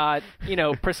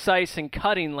 precise and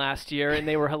cutting last year, and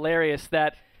they were hilarious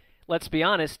that, let's be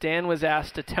honest, Dan was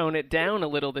asked to tone it down a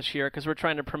little this year because we're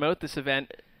trying to promote this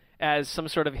event as some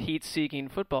sort of heat-seeking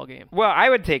football game. Well, I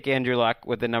would take Andrew Luck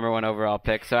with the number 1 overall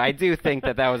pick, so I do think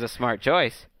that was a smart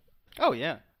choice. Oh,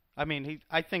 yeah. I mean,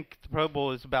 I think the Pro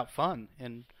Bowl is about fun,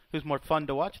 and who's more fun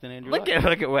to watch than Andrew Luck?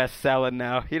 Look at Wes selling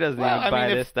now. He doesn't even buy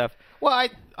this stuff. Well,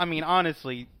 I mean,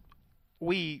 honestly,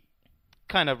 we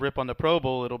kind of rip on the Pro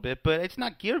Bowl a little bit, but it's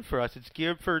not geared for us. It's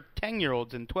geared for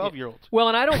 10-year-olds and 12-year-olds. Well,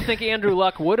 and I don't think Andrew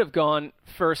Luck would have gone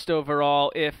first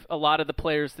overall if a lot of the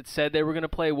players that said they were going to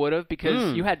play would have,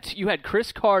 because you had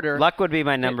Chris Carter. Luck would be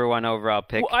my number 1 overall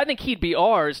pick. Well, I think he'd be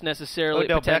ours necessarily,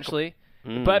 Odell potentially.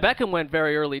 But Beckham went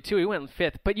very early too. He went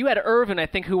 5th. But you had Irvin, I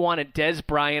think, who wanted Dez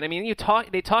Bryant. I mean,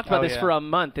 they talked about this for a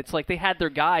month. It's like they had their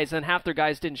guys, and half their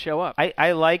guys didn't show up.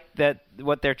 I like that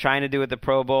what they're trying to do with the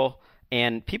Pro Bowl.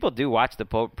 And people do watch the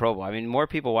Pro Bowl. I mean, more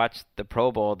people watch the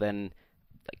Pro Bowl than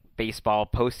baseball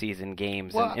postseason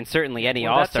games, Well, and certainly any that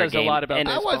All-Star says a game. lot about and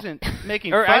I baseball. wasn't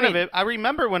making Or, fun I of mean- it. I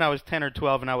remember when I was 10 or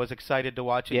 12 and I was excited to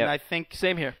watch it, Yeah. and I think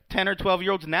Same here. 10 or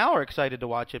 12-year-olds now are excited to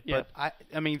watch it. Yeah. But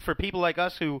I mean, for people like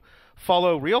us who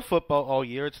follow real football all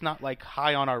year, it's not like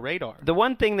high on our radar. The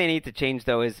one thing they need to change,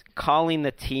 though, is calling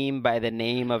the team by the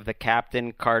name of the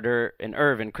captain, Carter and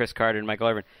Irvin, Chris Carter and Michael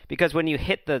Irvin. Because when you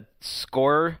hit the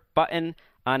score button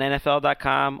on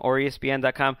NFL.com or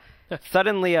ESPN.com,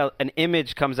 suddenly an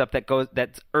image comes up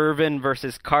that's Irvin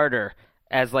versus Carter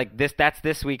as like this. That's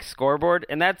this week's scoreboard,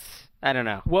 and that's, I don't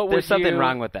know. There's something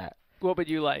wrong with that. What would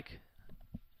you like?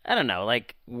 I don't know,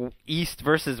 like East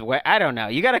versus West. I don't know.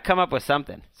 You got to come up with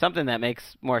something that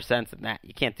makes more sense than that.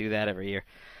 You can't do that every year.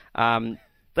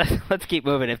 Let's keep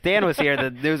moving. If Dan was here, the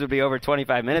news would be over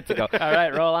 25 minutes ago. All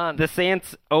right, roll on. The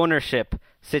Saints ownership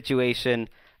situation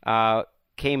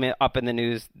came up in the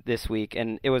news this week,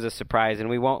 and it was a surprise, and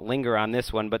we won't linger on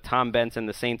this one, but Tom Benson,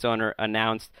 the Saints owner,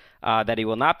 announced that he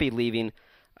will not be leaving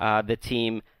the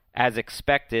team as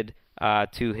expected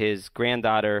to his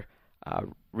granddaughter,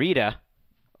 Rita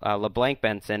LeBlanc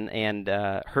Benson, and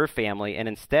her family, and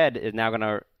instead is now going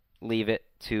to leave it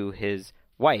to his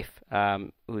wife,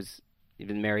 who's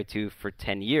been married to for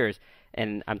 10 years.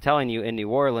 And I'm telling you, in New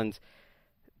Orleans,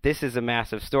 this is a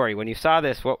massive story. When you saw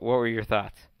this, what were your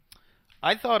thoughts?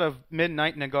 I thought of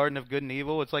Midnight in the Garden of Good and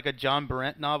Evil. It's like a John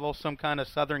Brent novel, some kind of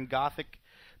Southern Gothic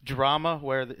drama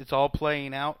where it's all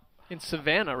playing out. In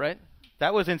Savannah, right?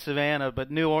 That was in Savannah, but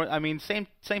New Orleans, I mean, same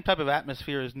type of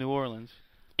atmosphere as New Orleans.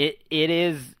 It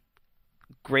is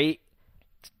great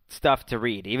stuff to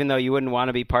read. Even though you wouldn't want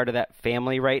to be part of that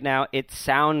family right now, it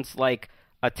sounds like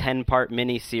a 10-part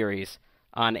miniseries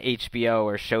on HBO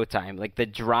or Showtime. Like the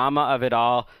drama of it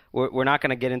all, we're not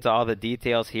going to get into all the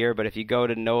details here, but if you go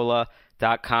to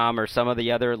NOLA.com or some of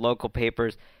the other local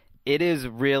papers, it is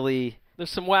really...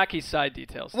 There's some wacky side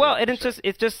details. Well, and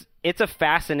it's a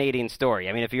fascinating story.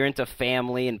 I mean, if you're into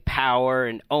family and power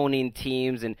and owning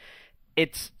teams, and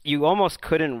you almost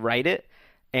couldn't write it.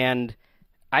 And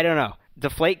I don't know.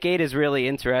 Deflategate is really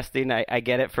interesting. I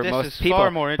get it for most people.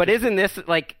 Far more but isn't this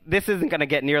this isn't going to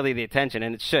get nearly the attention,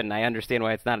 and it shouldn't. I understand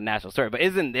why it's not a national story, but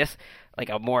isn't this like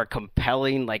a more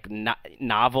compelling, like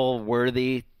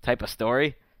novel-worthy type of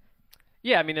story?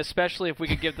 Yeah, I mean, especially if we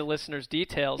could give the listeners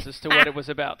details as to what it was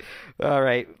about. All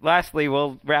right. Lastly,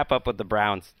 we'll wrap up with the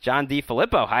Browns. John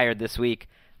DeFilippo hired this week,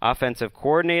 offensive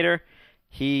coordinator.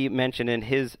 He mentioned in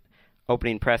his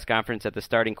opening press conference that the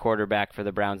starting quarterback for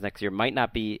the Browns next year might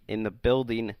not be in the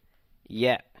building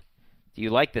yet. Do you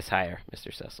like this hire, Mr.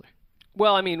 Sessler?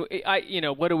 Well, I mean,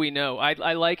 what do we know?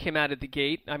 I like him out of the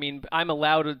gate. I mean, I'm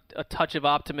allowed a touch of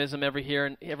optimism every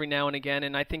now and again,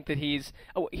 and I think that he's.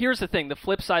 Oh, here's the thing: the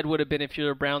flip side would have been if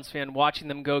you're a Browns fan watching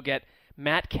them go get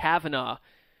Matt Cavanaugh,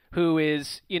 who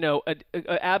is a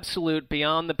absolute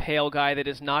beyond the pale guy that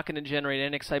is not going to generate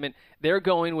any excitement. They're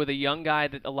going with a young guy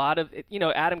that a lot of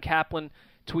Adam Kaplan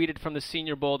tweeted from the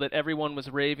Senior Bowl that everyone was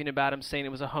raving about him, saying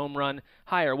it was a home run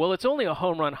hire. Well, it's only a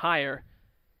home run hire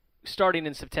starting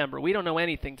in September. We don't know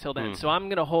anything till then. So I'm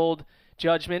going to hold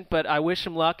judgment, but I wish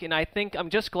him luck. And I think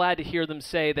I'm just glad to hear them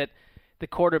say that the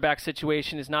quarterback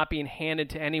situation is not being handed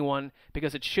to anyone,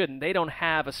 because it shouldn't. They don't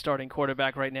have a starting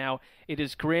quarterback right now. It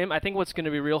is grim. I think what's going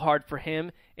to be real hard for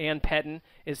him and Pettin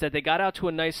is that they got out to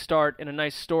a nice start and a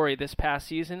nice story this past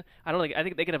season. I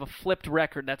think they could have a flipped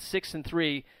record. That's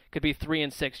 6-3, could be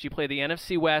 3-6. You play the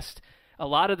NFC West. A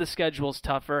lot of the schedule's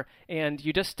tougher, and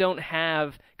you just don't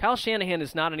have – Kyle Shanahan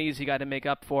is not an easy guy to make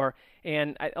up for,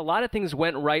 and a lot of things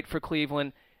went right for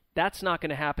Cleveland. That's not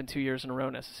going to happen 2 years in a row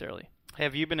necessarily.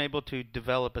 Have you been able to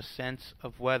develop a sense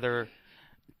of whether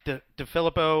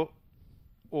DeFilippo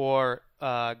or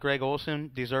Greg Olson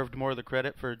deserved more of the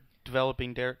credit for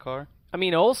developing Derek Carr? I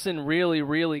mean, Olson really,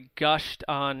 really gushed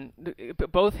on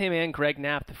both him and Greg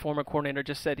Knapp, the former coordinator,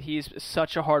 just said he's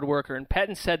such a hard worker. And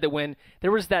Pettin said that when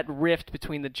there was that rift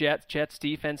between the Jets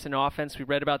defense and offense, we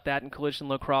read about that in Collision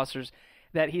Low Crossers,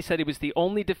 that he said he was the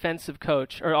only offensive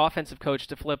coach,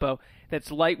 DeFilippo,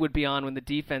 that's light would be on when the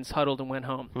defense huddled and went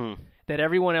home. That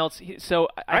everyone else. So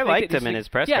I liked him in his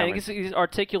press conference. Yeah, he's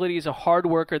articulate. He's a hard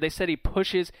worker. They said he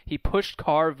pushed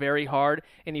Carr very hard,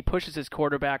 and he pushes his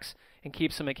quarterbacks and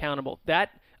keeps them accountable. That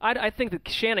I think that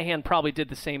Shanahan probably did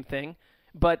the same thing.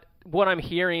 But what I'm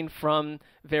hearing from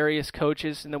various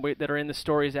coaches and that are in the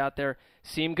stories out there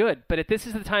seem good. But this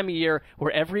is the time of year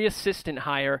where every assistant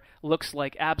hire looks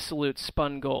like absolute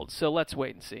spun gold. So let's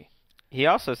wait and see. He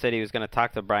also said he was going to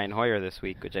talk to Brian Hoyer this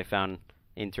week, which I found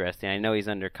interesting. I know he's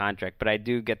under contract, but I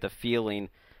do get the feeling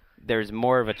there's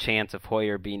more of a chance of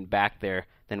Hoyer being back there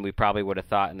than we probably would have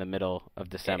thought in the middle of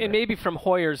December. And maybe from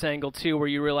Hoyer's angle, too, where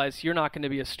you realize you're not going to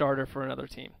be a starter for another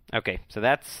team. Okay, so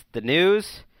that's the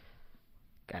news.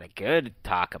 Got a good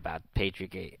talk about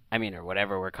Patriotgate. Or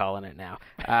whatever we're calling it now.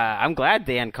 I'm glad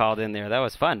Dan called in there. That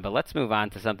was fun. But let's move on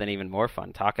to something even more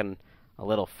fun, talking a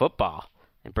little football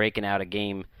and breaking out a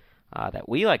game that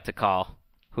we like to call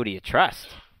Who Do You Trust?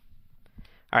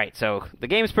 All right, so the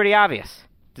game's pretty obvious.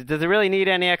 Does it really need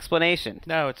any explanation?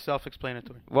 No, it's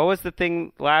self-explanatory. What was the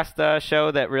thing last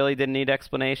show that really didn't need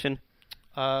explanation?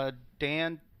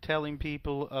 Dan telling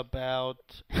people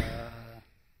about...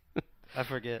 I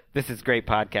forget. This is great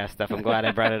podcast stuff. I'm glad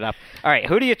I brought it up. All right,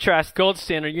 who do you trust? Gold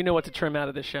standard. You know what to trim out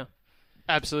of this show.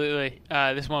 Absolutely.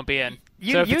 This won't be in.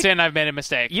 So if it's in, I've made a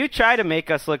mistake. You try to make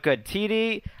us look good.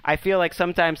 TD, I feel like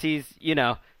sometimes he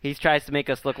tries to make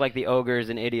us look like the ogres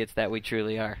and idiots that we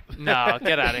truly are. No,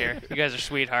 get out of here. You guys are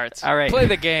sweethearts. All right. Play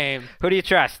the game. Who do you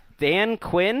trust? Dan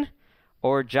Quinn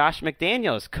or Josh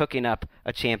McDaniels cooking up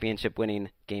a championship-winning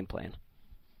game plan?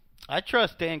 I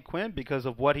trust Dan Quinn because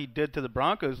of what he did to the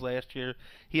Broncos last year.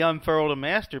 He unfurled a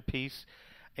masterpiece.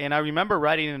 And I remember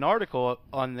writing an article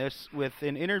on this with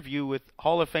an interview with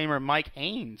Hall of Famer Mike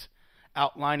Haynes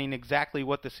outlining exactly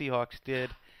what the Seahawks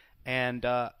did. And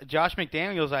Josh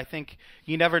McDaniels, I think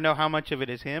you never know how much of it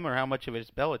is him or how much of it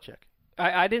is Belichick.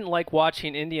 I didn't like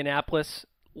watching Indianapolis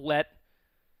let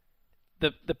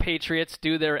the Patriots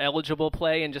do their eligible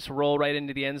play and just roll right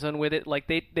into the end zone with it. Like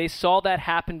they saw that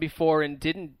happen before and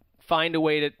didn't find a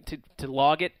way to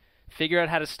log it, figure out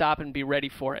how to stop and be ready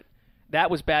for it. That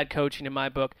was bad coaching in my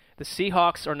book. The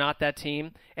Seahawks are not that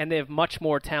team, and they have much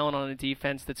more talent on a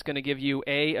defense that's going to give you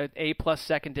an A-plus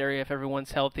secondary if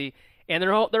everyone's healthy. And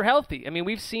they're healthy.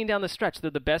 We've seen down the stretch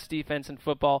they're the best defense in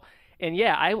football. And,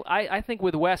 yeah, I think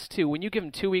with West, too, when you give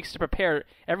him 2 weeks to prepare,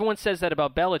 everyone says that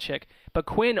about Belichick. But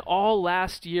Quinn all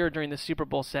last year during the Super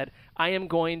Bowl said, I am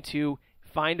going to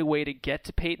find a way to get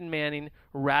to Peyton Manning,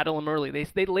 rattle him early.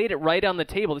 They laid it right on the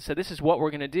table. They said, this is what we're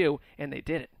going to do, and they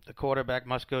did it. The quarterback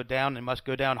must go down and must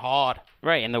go down hard.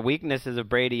 Right, and the weaknesses of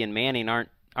Brady and Manning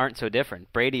aren't so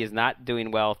different. Brady is not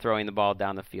doing well throwing the ball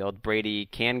down the field. Brady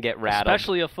can get rattled.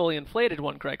 Especially a fully inflated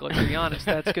one, Greg. Let's be honest.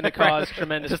 That's going to cause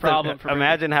tremendous problem for Brady.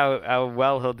 Imagine how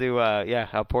well he'll do,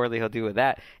 how poorly he'll do with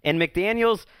that. And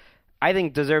McDaniels, I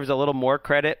think, deserves a little more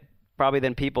credit probably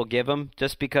than people give him,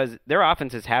 just because their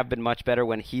offenses have been much better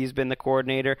when he's been the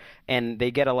coordinator, and they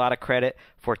get a lot of credit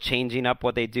for changing up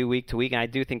what they do week to week, and I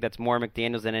do think that's more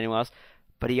McDaniels than anyone else.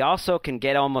 But he also can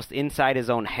get almost inside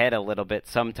his own head a little bit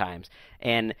sometimes,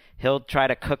 and he'll try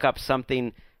to cook up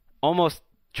something almost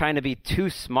trying to be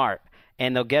too smart,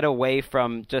 and they'll get away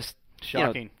from just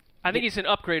shocking. I think he's an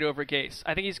upgrade over Gase.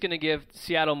 I think he's going to give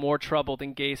Seattle more trouble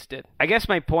than Gase did. I guess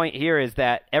my point here is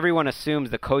that everyone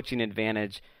assumes the coaching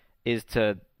advantage is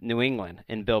to New England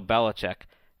and Bill Belichick,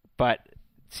 but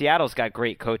Seattle's got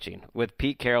great coaching with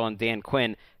Pete Carroll and Dan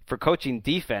Quinn. For coaching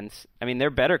defense, they're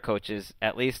better coaches,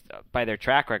 at least by their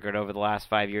track record over the last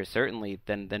 5 years, certainly,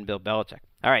 than Bill Belichick.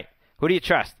 All right, who do you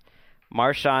trust?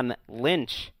 Marshawn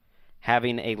Lynch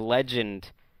having a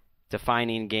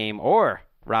legend-defining game, or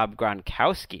Rob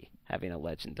Gronkowski having a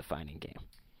legend-defining game?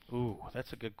 Ooh,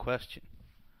 that's a good question.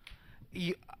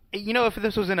 You know, if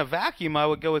this was in a vacuum, I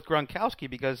would go with Gronkowski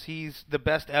because he's the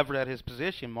best ever at his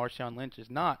position. Marshawn Lynch is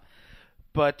not.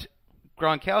 But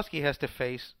Gronkowski has to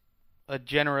face a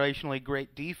generationally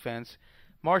great defense.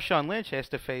 Marshawn Lynch has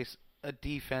to face a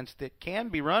defense that can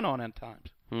be run on at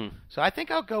times. So I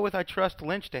think I'll go with I trust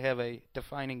Lynch to have a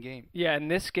defining game. Yeah, in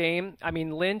this game,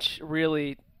 Lynch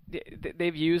really,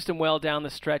 they've used him well down the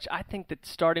stretch. I think that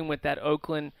starting with that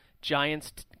Oakland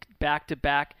Giants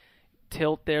back-to-back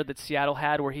tilt there that Seattle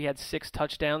had where he had 6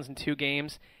 touchdowns in 2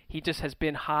 games. He just has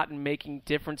been hot and making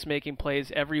difference-making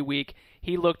plays every week.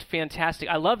 He looked fantastic.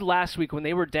 I loved last week when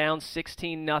they were down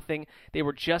 16-0. They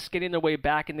were just getting their way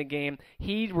back in the game.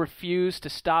 He refused to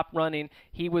stop running.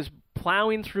 He was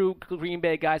plowing through Green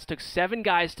Bay guys. Took 7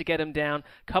 guys to get him down.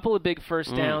 Couple of big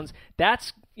first downs.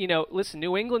 That's, listen,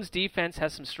 New England's defense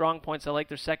has some strong points. I like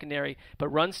their secondary, but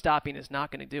run stopping is not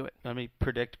going to do it. Let me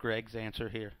predict Greg's answer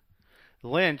here.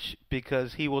 Lynch,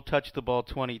 because he will touch the ball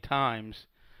 20 times.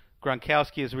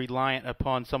 Gronkowski is reliant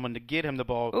upon someone to get him the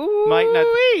ball. Might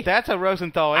not. That's a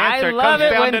Rosenthal answer. I love Comes it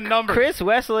down when to numbers. Chris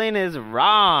Wesseling is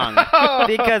wrong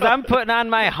because I'm putting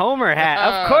on my homer hat.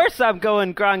 Of course I'm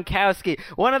going Gronkowski.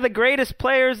 One of the greatest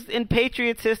players in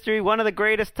Patriots history, one of the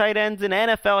greatest tight ends in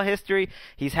NFL history.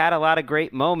 He's had a lot of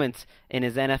great moments in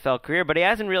his NFL career, but he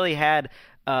hasn't really had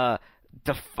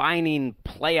defining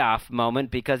playoff moment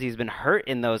because he's been hurt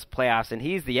in those playoffs, and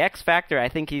he's the X factor. I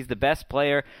think he's the best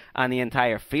player on the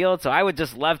entire field. So I would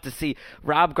just love to see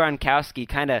Rob Gronkowski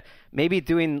kind of maybe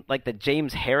doing like the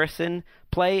James Harrison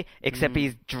play, except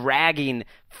he's dragging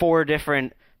 4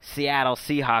 different Seattle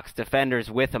Seahawks defenders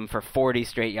with him for 40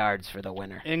 straight yards for the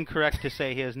winner. Incorrect to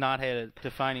say he has not had a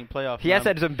defining playoff. He has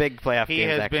had some big playoff games, He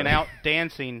has actually. been out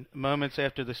dancing moments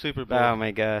after the Super Bowl. Oh,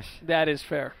 my gosh. That is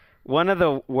fair. One of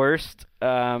the worst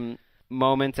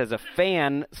moments as a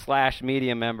fan /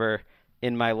 media member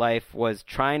in my life was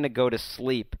trying to go to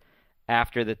sleep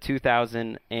after the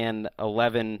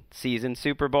 2011 season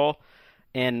Super Bowl,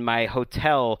 and my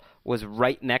hotel was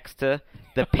right next to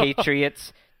the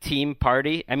Patriots team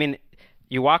party. I mean,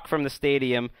 you walk from the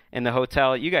stadium and the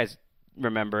hotel, you guys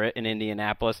remember it in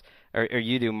Indianapolis, or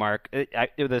you do, Mark.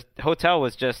 The hotel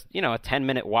was just, a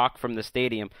 10-minute walk from the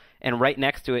stadium, and right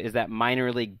next to it is that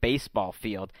minor league baseball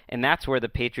field, and that's where the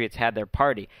Patriots had their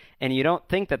party. And you don't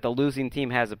think that the losing team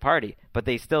has a party, but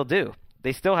they still do.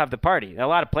 They still have the party. A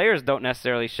lot of players don't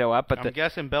necessarily show up, but I'm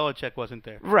guessing Belichick wasn't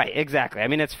there. Right, exactly. I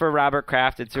mean, it's for Robert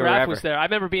Kraft. It's Kraft whoever. was there. I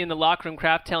remember being in the locker room,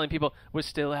 Kraft telling people, we're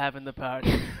still having the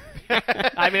party.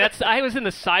 I mean, I was in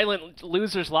the silent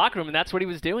losers locker room, and that's what he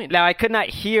was doing. Now, I could not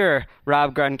hear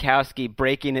Rob Gronkowski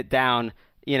breaking it down,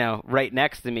 right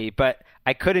next to me, but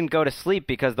I couldn't go to sleep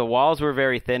because the walls were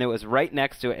very thin. It was right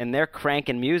next to it, and they're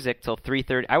cranking music till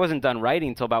 3:30. I wasn't done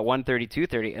writing till about 1:30,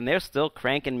 2:30, and they're still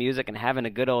cranking music and having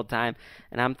a good old time.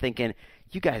 And I'm thinking,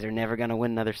 you guys are never going to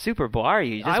win another Super Bowl, are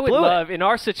you? You just I would love, in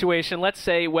our situation, let's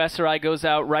say Wes or I goes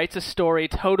out, writes a story,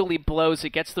 totally blows it,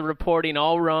 gets the reporting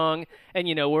all wrong, and,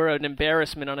 we're an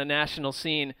embarrassment on a national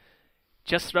scene.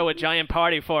 Just throw a giant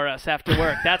party for us after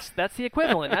work. That's the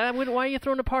equivalent. Why are you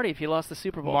throwing a party if you lost the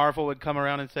Super Bowl? Marvel would come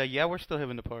around and say, "Yeah, we're still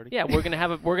having the party." Yeah, we're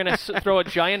gonna throw a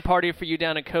giant party for you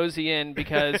down at Cozy Inn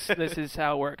because this is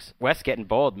how it works. Wes getting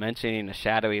bold, mentioning a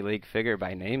shadowy league figure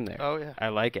by name there. Oh yeah, I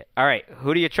like it. All right,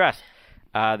 who do you trust?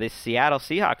 The Seattle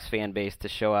Seahawks fan base to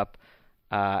show up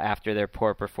after their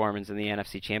poor performance in the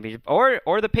NFC Championship,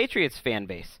 or the Patriots fan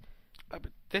base?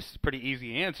 This is a pretty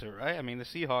easy answer, right? I mean, the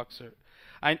Seahawks are.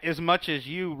 As much as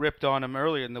you ripped on them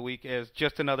earlier in the week as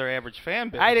just another average fan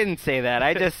base. I didn't say that.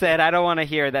 I just said I don't want to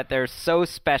hear that they're so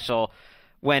special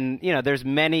when, there's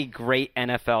many great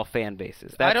NFL fan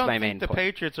bases. That's my main point. I don't think the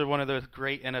Patriots are one of those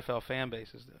great NFL fan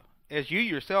bases, though, as you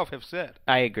yourself have said.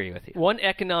 I agree with you. One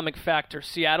economic factor,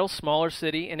 Seattle, smaller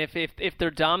city, and if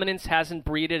their dominance hasn't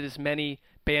breeded as many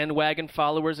bandwagon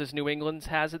followers as New England's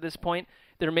has at this point,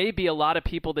 there may be a lot of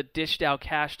people that dished out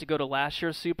cash to go to last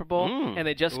year's Super Bowl, and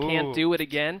they just can't do it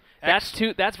again.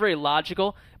 That's very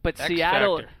logical. But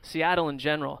Seattle in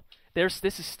general, this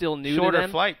is still new to them. Shorter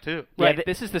flight too. Right. Yeah,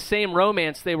 this is the same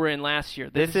romance they were in last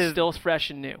year. This is still fresh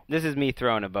and new. This is me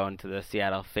throwing a bone to the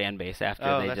Seattle fan base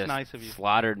after they just nice of you.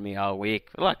 slaughtered me all week.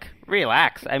 Look,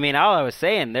 relax. I mean, all I was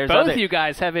saying, there's both you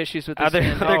guys have issues with this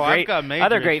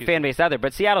other great fan base out there.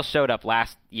 But Seattle showed up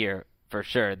last year. For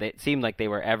sure. It seemed like they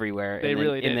were everywhere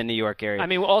in the New York area. I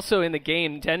mean, also in the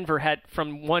game, Denver had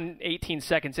from 18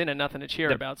 seconds in and nothing to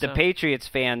cheer about. The Patriots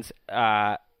fans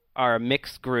are a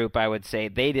mixed group, I would say.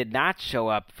 They did not show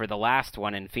up for the last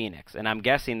one in Phoenix, and I'm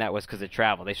guessing that was because of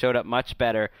travel. They showed up much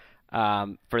better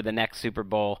for the next Super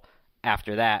Bowl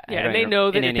after that. Yeah, and they know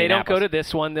that if they don't go to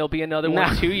this one, there'll be another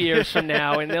one 2 years from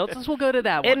now, and we'll go to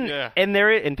that one.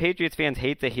 And Patriots fans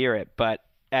hate to hear it, but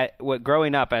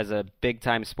growing up as a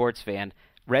big-time sports fan,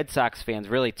 Red Sox fans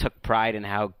really took pride in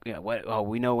how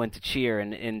we know when to cheer,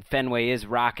 and Fenway is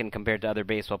rocking compared to other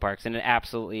baseball parks, and it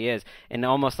absolutely is, and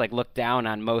almost like look down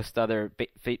on most other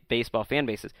baseball fan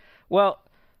bases. Well,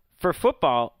 for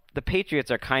football, the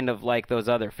Patriots are kind of like those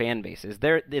other fan bases.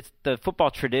 The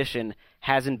football tradition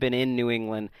hasn't been in New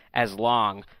England as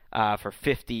long. For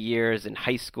 50 years in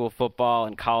high school football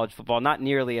and college football, not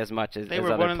nearly as much as other places. They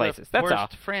were one of the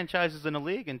worst franchises in the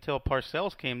league until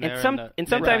Parcells came there. And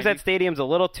sometimes that stadium's a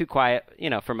little too quiet,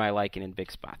 for my liking in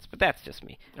big spots. But that's just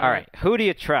me. All right. Who do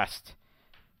you trust?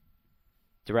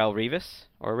 Darrelle Revis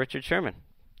or Richard Sherman?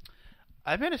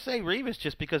 I'm going to say Revis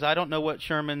just because I don't know what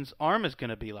Sherman's arm is going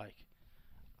to be like.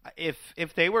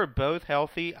 If they were both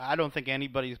healthy, I don't think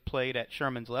anybody's played at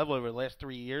Sherman's level over the last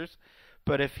 3 years.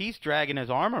 But if he's dragging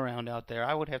his arm around out there,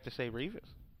 I would have to say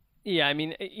Revis. Yeah, I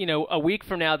mean, a week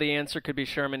from now, the answer could be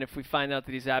Sherman if we find out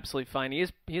that he's absolutely fine. He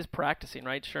is practicing,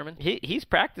 right, Sherman? He's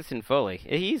practicing fully.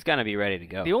 He's going to be ready to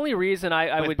go. The only reason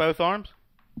I would... both arms?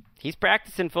 He's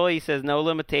practicing fully. He says no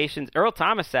limitations. Earl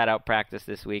Thomas sat out practice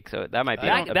this week, so that might be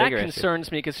a bigger issue. That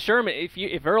concerns me because Sherman,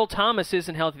 if Earl Thomas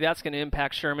isn't healthy, that's going to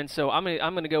impact Sherman. So I'm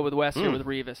going to go with Wes here with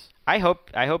Revis. I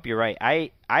hope you're right.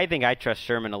 I think I trust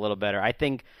Sherman a little better. I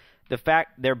think the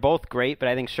fact they're both great, but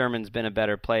I think Sherman's been a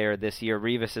better player this year.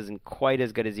 Revis isn't quite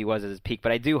as good as he was at his peak,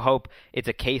 but I do hope it's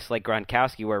a case like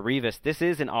Gronkowski where Revis, this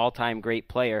is an all-time great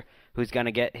player who's going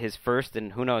to get his first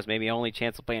and who knows, maybe only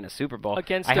chance of playing a Super Bowl.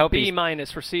 Against a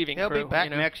B-minus receiving crew. He'll be back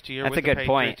next year That's with a good the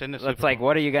point. Patriots in the Super It's like, Bowl.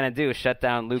 what are you going to do, shut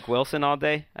down Luke Wilson all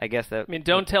day? I guess that... I mean,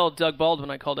 don't tell Doug Baldwin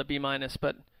I called it B-minus,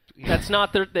 but that's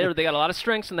not their... They got a lot of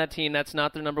strengths in that team. That's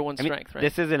not their number one strength, right?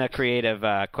 This isn't a creative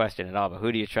question at all, but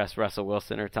who do you trust, Russell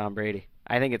Wilson or Tom Brady?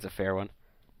 I think it's a fair one.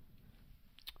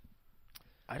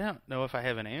 I don't know if I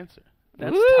have an answer.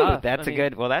 That's Ooh, tough. That's I a mean,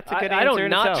 good answer I don't in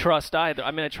not itself. trust either.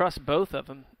 I mean, I trust both of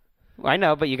them. I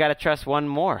know, but you got to trust one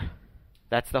more.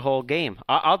 That's the whole game.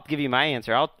 I'll give you my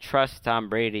answer. I'll trust Tom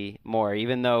Brady more,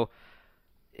 even though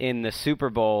in the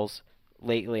Super Bowls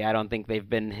lately I don't think they've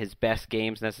been his best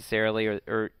games necessarily,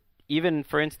 or even,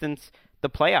 for instance, the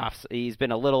playoffs. He's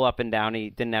been a little up and down.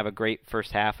 He didn't have a great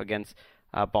first half against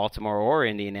Baltimore or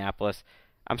Indianapolis.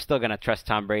 I'm still going to trust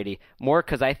Tom Brady more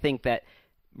because I think that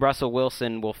Russell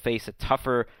Wilson will face a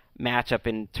tougher matchup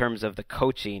in terms of the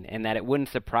coaching, and that it wouldn't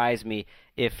surprise me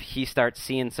if he starts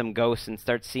seeing some ghosts and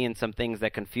starts seeing some things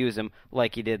that confuse him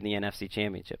like he did in the NFC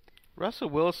Championship. Russell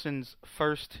Wilson's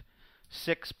first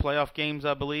 6 playoff games,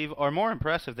 I believe, are more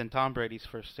impressive than Tom Brady's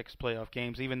first 6 playoff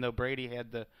games, even though Brady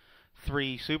had the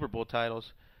 3 Super Bowl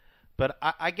titles. But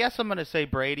I guess I'm going to say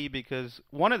Brady because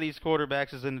one of these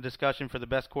quarterbacks is in the discussion for the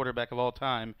best quarterback of all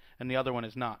time, and the other one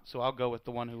is not. So I'll go with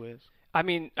the one who is. I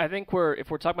mean, I think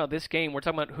if we're talking about this game, we're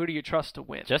talking about who do you trust to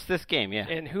win. Just this game, yeah.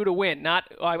 And who to win. Not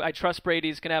I trust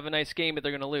Brady's going to have a nice game, but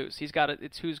they're going to lose.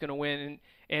 It's who's going to win.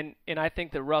 And I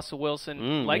think that Russell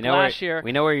Wilson, like last year,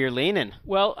 we know where you're leaning.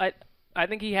 Well, I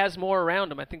think he has more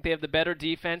around him. I think they have the better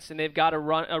defense, and they've got a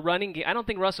running game. I don't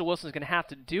think Russell Wilson's going to have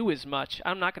to do as much.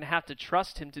 I'm not going to have to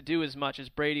trust him to do as much as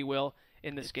Brady will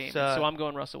in this game. So I'm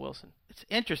going Russell Wilson. It's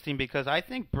interesting because I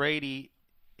think Brady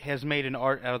has made an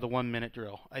art out of the 1-minute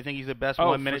drill. I think he's the best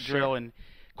 1-minute drill and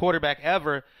quarterback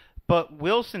ever. But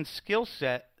Wilson's skill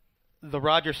set, the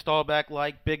Roger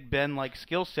Staubach-like, Big Ben-like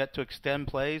skill set to extend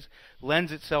plays,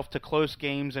 lends itself to close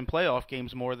games and playoff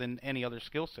games more than any other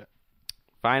skill set.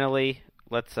 Finally,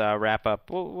 let's wrap up.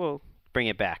 We'll bring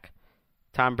it back.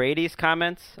 Tom Brady's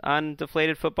comments on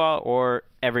deflated football or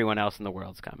everyone else in the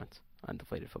world's comments on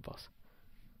deflated footballs?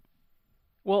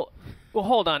 Well,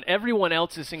 hold on. Everyone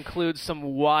else's includes some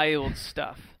wild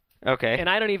stuff. Okay. And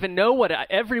I don't even know what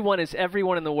everyone is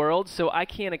everyone in the world, so I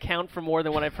can't account for more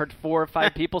than what I've heard 4 or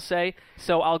 5 people say,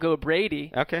 so I'll go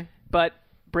Brady. Okay. But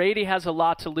Brady has a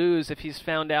lot to lose if he's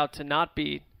found out to not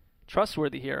be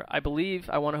trustworthy here. I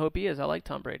want to hope he is. I like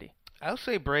Tom Brady. I'll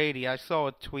say Brady. I saw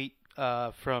a tweet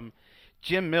from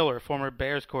Jim Miller, former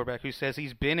Bears quarterback, who says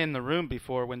he's been in the room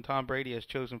before when Tom Brady has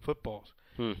chosen footballs.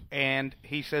 And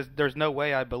he says there's no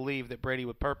way I believe that Brady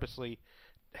would purposely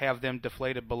have them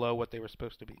deflated below what they were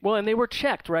supposed to be. Well, and they were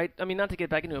checked, right? I mean, not to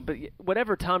get back into it, but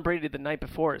whatever Tom Brady did the night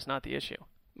before is not the issue.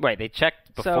 Right, they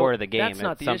checked before the game. That's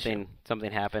not the issue.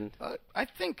 Something happened. I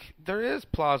think there is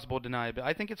plausible deniability.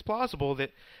 I think it's plausible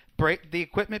that the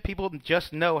equipment people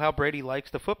just know how Brady likes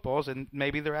the footballs, and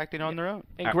maybe they're acting on their own.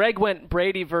 And Greg went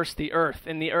Brady versus the Earth,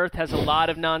 and the Earth has a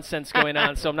lot of nonsense going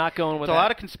on, so I'm not going with that. A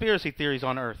lot of conspiracy theories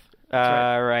on Earth.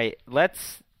 Right.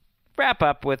 Let's wrap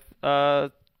up with a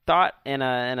thought and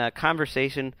a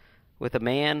conversation with a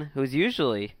man who's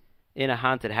usually in a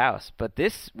haunted house, but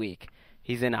this week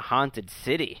he's in a haunted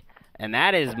city, and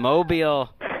that is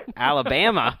Mobile,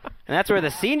 Alabama, and that's where the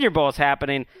Senior Bowl is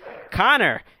happening.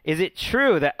 Connor, is it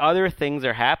true that other things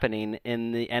are happening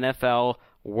in the NFL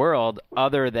world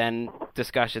other than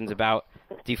discussions about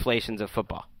deflations of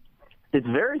football? It's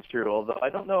very true, although I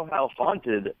don't know how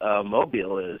haunted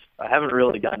Mobile is. I haven't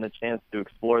really gotten a chance to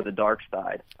explore the dark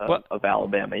side of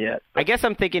Alabama yet. I guess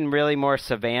I'm thinking really more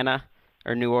Savannah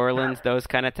or New Orleans, those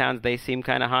kind of towns. They seem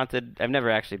kind of haunted. I've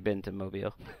never actually been to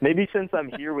Mobile. Maybe since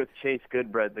I'm here with Chase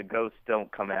Goodbread, the ghosts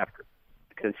don't come after me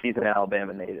because he's an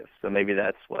Alabama native. So maybe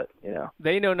that's what,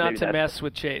 They know not to mess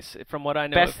with Chase, from what I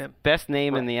know of him. Best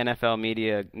name in the NFL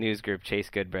media news group, Chase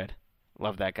Goodbread.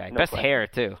 Love that guy. Best hair,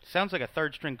 too. Sounds like a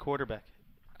third-string quarterback.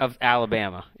 Of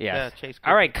Alabama, yes. Yeah, Chase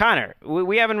Goodbread. All right, Connor,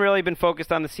 we haven't really been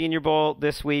focused on the Senior Bowl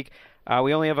this week.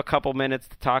 We only have a couple minutes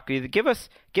to talk to you. Give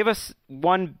us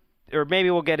one, or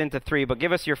maybe we'll get into 3, but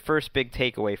give us your first big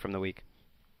takeaway from the week.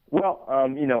 Well,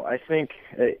 I think,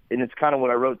 and it's kind of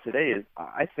what I wrote today, is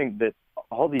I think that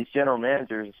all these general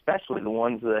managers, especially the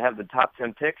ones that have the top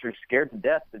 10 picks, are scared to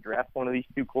death to draft one of these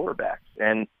 2 quarterbacks.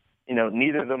 And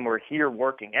neither of them were here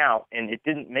working out, and it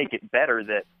didn't make it better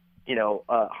that,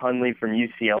 Hundley from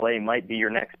UCLA might be your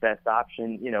next best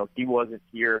option. He wasn't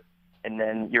here, and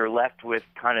then you're left with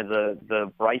kind of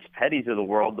the Bryce Pettys of the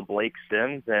world, the Blake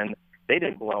Sims, and, they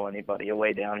didn't blow anybody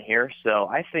away down here. So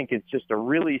I think it's just a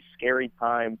really scary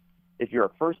time if you're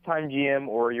a first-time GM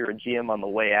or you're a GM on the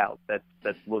way out that's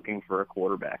looking for a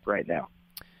quarterback right now.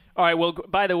 All right, well,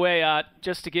 by the way,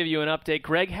 just to give you an update,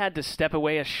 Greg had to step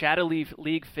away. A Shadow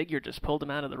League figure just pulled him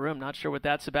out of the room. Not sure what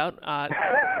that's about.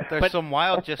 There's some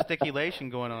wild gesticulation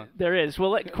going on. There is.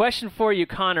 Well, question for you,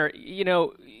 Connor. You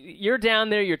know, you're down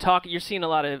there, you're seeing a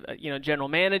lot of, general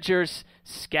managers,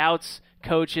 scouts,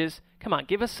 coaches. Come on,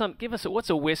 give us what's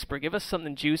a whisper? Give us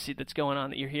something juicy that's going on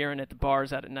that you're hearing at the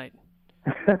bars out at night.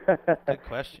 Good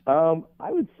question.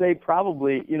 I would say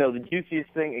probably, the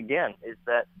juiciest thing, again, is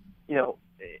that,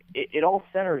 it all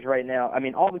centers right now. I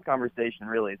mean, all the conversation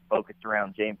really is focused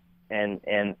around James. And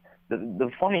the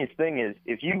funniest thing is,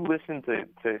 if you listen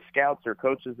to scouts or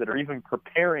coaches that are even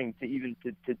preparing to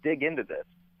dig into this,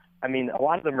 I mean, a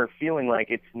lot of them are feeling like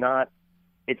it's not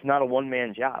a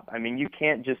one-man job. I mean, you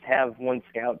can't just have one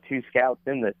scout, two scouts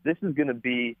in this. This is going to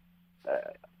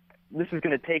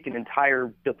take an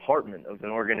entire department of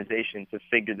an organization to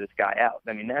figure this guy out.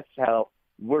 I mean, that's how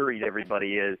worried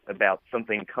everybody is about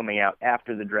something coming out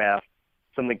after the draft,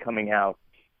 something coming out,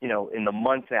 in the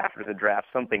months after the draft,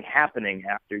 something happening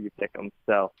after you pick them.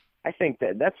 So I think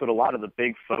that's what a lot of the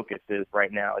big focus is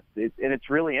right now. And it's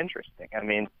really interesting. I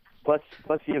mean, plus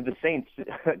you have the Saints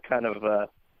kind of,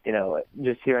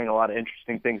 just hearing a lot of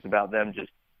interesting things about them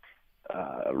just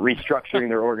restructuring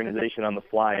their organization on the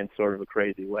fly in sort of a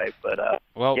crazy way. But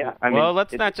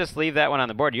let's not just leave that one on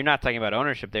the board. You're not talking about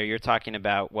ownership there. You're talking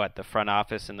about what, the front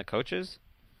office and the coaches?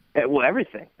 Well,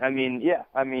 everything. I mean, yeah.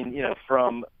 I mean, we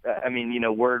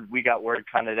got word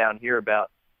kind of down here about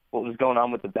what was going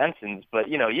on with the Bensons. But,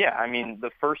 I mean,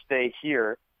 the first day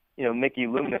here, Mickey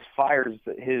Loomis fires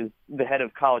the head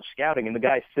of college scouting, and the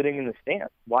guy's sitting in the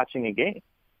stands watching a game.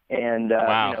 And,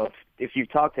 wow. If you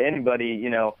talk to anybody,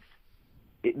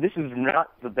 this is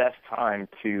not the best time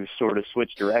to sort of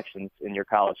switch directions in your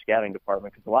college scouting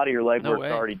department, because a lot of your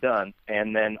legwork's already done,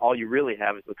 and then all you really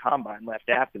have is the combine left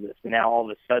after this. And now all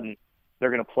of a sudden they're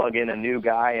going to plug in a new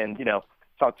guy and,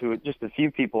 talk to just a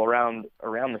few people around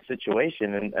the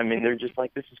situation. And, I mean, they're just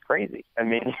like, this is crazy. I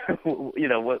mean,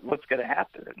 what's going to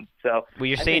happen? And so, well,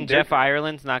 you're saying Jeff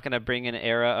Ireland's not going to bring an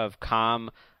era of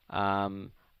calm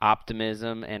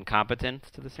optimism and competence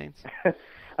to the Saints?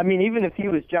 I mean, even if he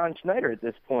was John Schneider at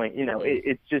this point,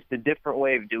 it's just a different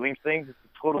way of doing things. It's a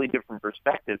totally different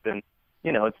perspective. And,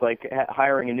 it's like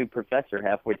hiring a new professor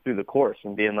halfway through the course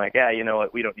and being like, you know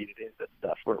what, we don't need to do this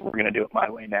stuff. We're going to do it my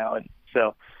way now. And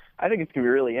so I think it's going to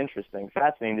be really interesting,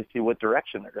 fascinating to see what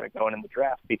direction they're going to go in the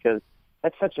draft, because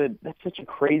that's such a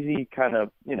crazy kind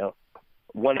of,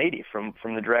 180 from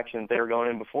the direction that they were going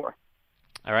in before.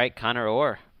 All right, Connor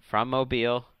Orr from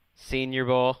Mobile, Senior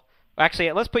Bowl.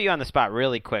 Actually, let's put you on the spot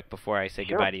really quick before I say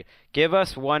goodbye to you. Give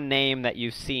us one name that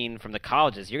you've seen from the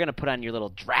colleges. You're going to put on your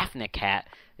little Draftnik hat.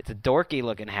 It's a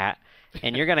dorky-looking hat.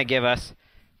 And you're going to give us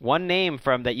one name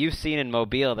that you've seen in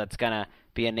Mobile that's going to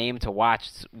be a name to watch.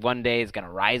 One day is going to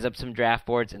rise up some draft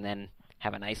boards and then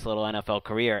have a nice little NFL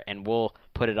career. And we'll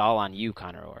put it all on you,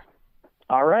 Connor Orr.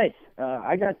 All right.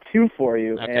 I got two for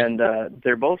you, and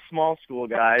they're both small school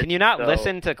guys. Can you not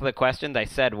listen to the questions? I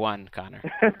said one, Connor.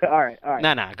 All right.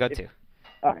 No, go two.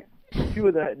 All right. Two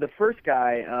of the first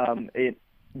guy,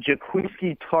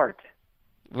 Jaquiski Tart.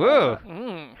 Woo.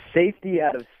 Safety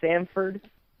out of Samford.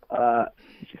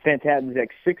 Fantastic. He's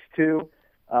like 6'2".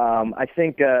 I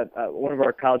think one of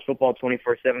our college football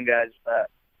 24/7 guys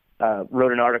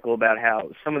wrote an article about how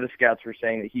some of the scouts were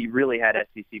saying that he really had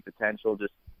SEC potential,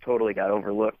 just totally got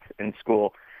overlooked in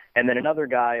school. And then another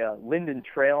guy, Lyndon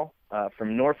Trail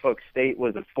from Norfolk State,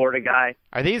 was a Florida guy.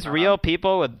 Are these real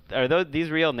people? Are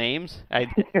these real names?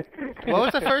 What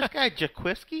was the first guy,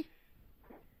 Jaquiski?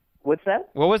 What's that?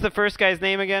 What was the first guy's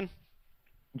name again?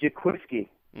 Jaquiski.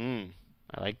 I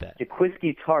like that.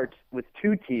 Jaquiski Tart with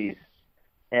two T's,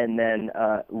 and then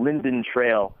Lyndon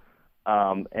Trail.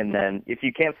 And then if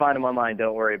you can't find him online,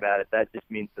 don't worry about it. That just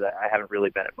means that I haven't really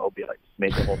been at Mobile. I just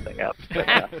made the whole thing up. But,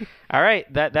 all right,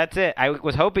 that's it. I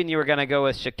was hoping you were going to go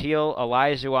with Shaquille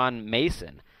Olajuwon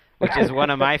Mason, which is one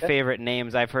of my favorite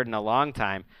names I've heard in a long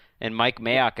time. And Mike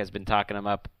Mayock has been talking him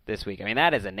up this week. I mean,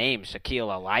 that is a name, Shaquille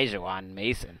Olajuwon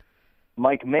Mason.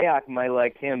 Mike Mayock might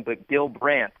like him, but Gil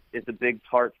Brandt is a big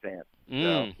Tart fan.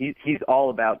 So he's all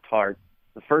about Tart.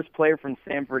 The first player from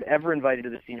Samford ever invited to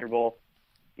the Senior Bowl.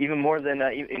 Even more than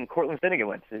in Cortland Finnegan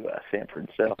went to Samford.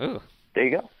 So there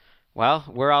you go. Well,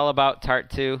 we're all about Tart,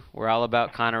 too. We're all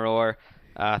about Connor Orr.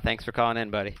 Thanks for calling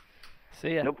in, buddy.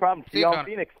 See ya. No problem. See you in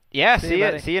Phoenix. Yeah, see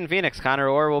you in Phoenix. Connor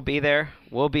Orr will be there.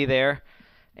 We'll be there.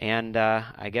 And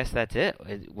I guess that's it.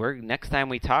 Next time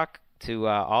we talk to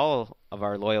all of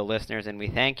our loyal listeners, and we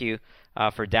thank you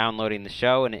for downloading the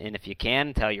show. And if you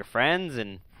can, tell your friends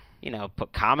and,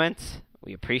 put comments.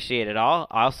 We appreciate it all.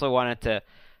 I also wanted to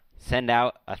send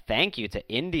out a thank you to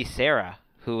Indy Sarah,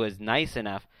 who was nice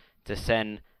enough to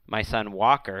send my son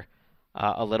Walker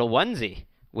a little onesie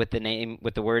with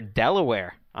the word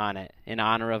Delaware on it in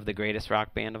honor of the greatest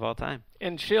rock band of all time.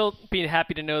 And she'll be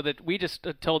happy to know that we just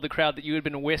told the crowd that you had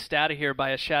been whisked out of here by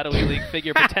a shadowy league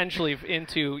figure potentially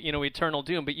into, eternal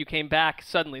doom, but you came back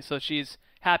suddenly, so she's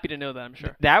happy to know that, I'm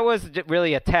sure. That was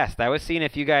really a test. I was seeing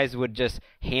if you guys would just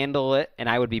handle it, and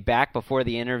I would be back before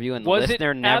the interview, and the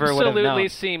listener never would have known. Was it absolutely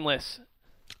seamless?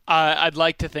 I'd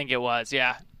like to think it was,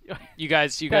 yeah. You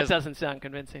guys. That doesn't sound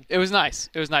convincing. It was nice.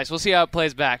 We'll see how it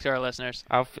plays back to our listeners.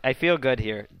 I feel good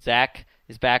here. Zach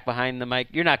is back behind the mic.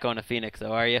 You're not going to Phoenix,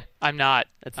 though, are you? I'm not.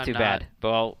 That's too bad.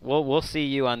 But we'll see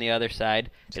you on the other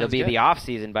side. It'll be the off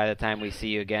season by the time we see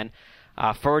you again.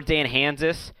 For Dan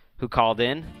Hansis, who called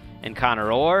in, and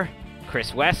Connor Orr,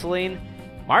 Chris Wessling,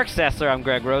 Mark Sessler, I'm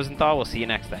Greg Rosenthal. We'll see you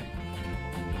next time.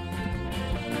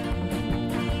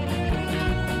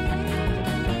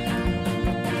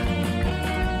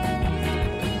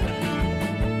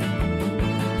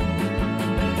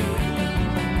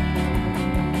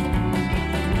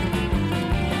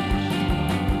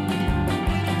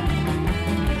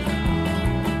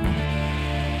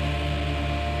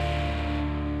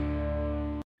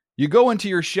 You go into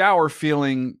your shower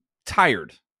feeling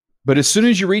tired, but as soon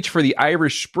as you reach for the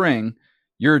Irish Spring,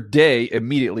 your day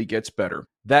immediately gets better.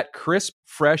 That crisp,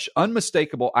 fresh,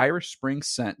 unmistakable Irish Spring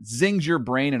scent zings your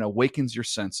brain and awakens your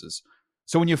senses.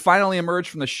 So when you finally emerge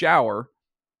from the shower,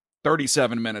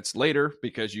 37 minutes later,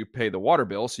 because you pay the water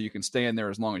bill so you can stay in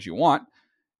there as long as you want,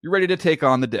 you're ready to take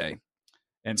on the day.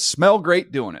 And smell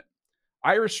great doing it.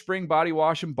 Irish Spring Body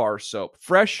Wash and Bar Soap.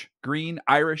 Fresh, green,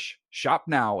 Irish. Shop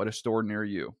now at a store near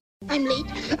you. I'm late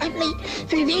for a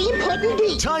very important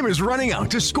date. Time is running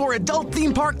out to score adult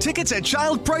theme park tickets at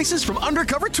child prices from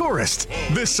Undercover Tourist.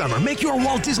 This summer, make your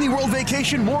Walt Disney World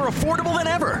vacation more affordable than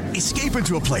ever. Escape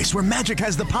into a place where magic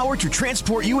has the power to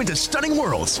transport you into stunning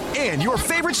worlds and your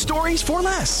favorite stories for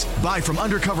less. Buy from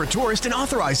Undercover Tourist, an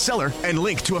authorized seller, and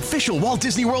link to official Walt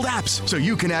Disney World apps so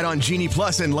you can add on Genie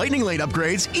Plus and Lightning Lane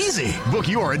upgrades easy. Book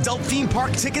your adult theme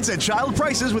park tickets at child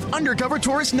prices with Undercover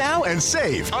Tourist now and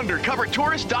save.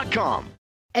 UndercoverTourist.com.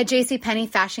 At JCPenney,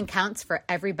 fashion counts for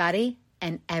everybody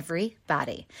and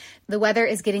everybody. The weather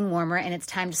is getting warmer and it's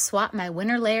time to swap my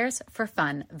winter layers for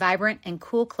fun, vibrant, and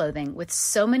cool clothing. With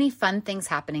so many fun things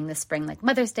happening this spring, like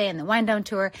Mother's Day and the Wind Down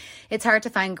Tour, it's hard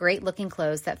to find great looking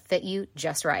clothes that fit you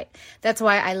just right. That's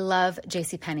why I love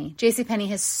JCPenney. JCPenney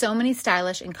has so many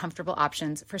stylish and comfortable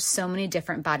options for so many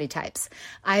different body types.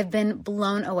 I've been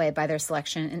blown away by their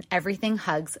selection, and everything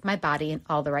hugs my body in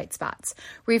all the right spots.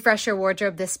 Refresh your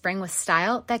wardrobe this spring with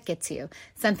style that gets you.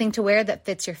 Something to wear that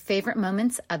fits your favorite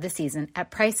moments of the season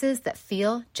at prices that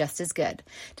feel just as good.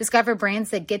 Discover brands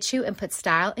that get you and put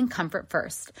style and comfort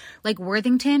first, like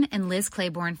Worthington and Liz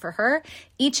Claiborne for her,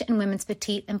 each in women's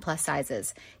petite and plus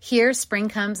sizes. Here, spring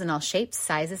comes in all shapes,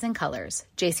 sizes, and colors.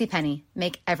 JCPenney,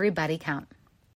 make everybody count.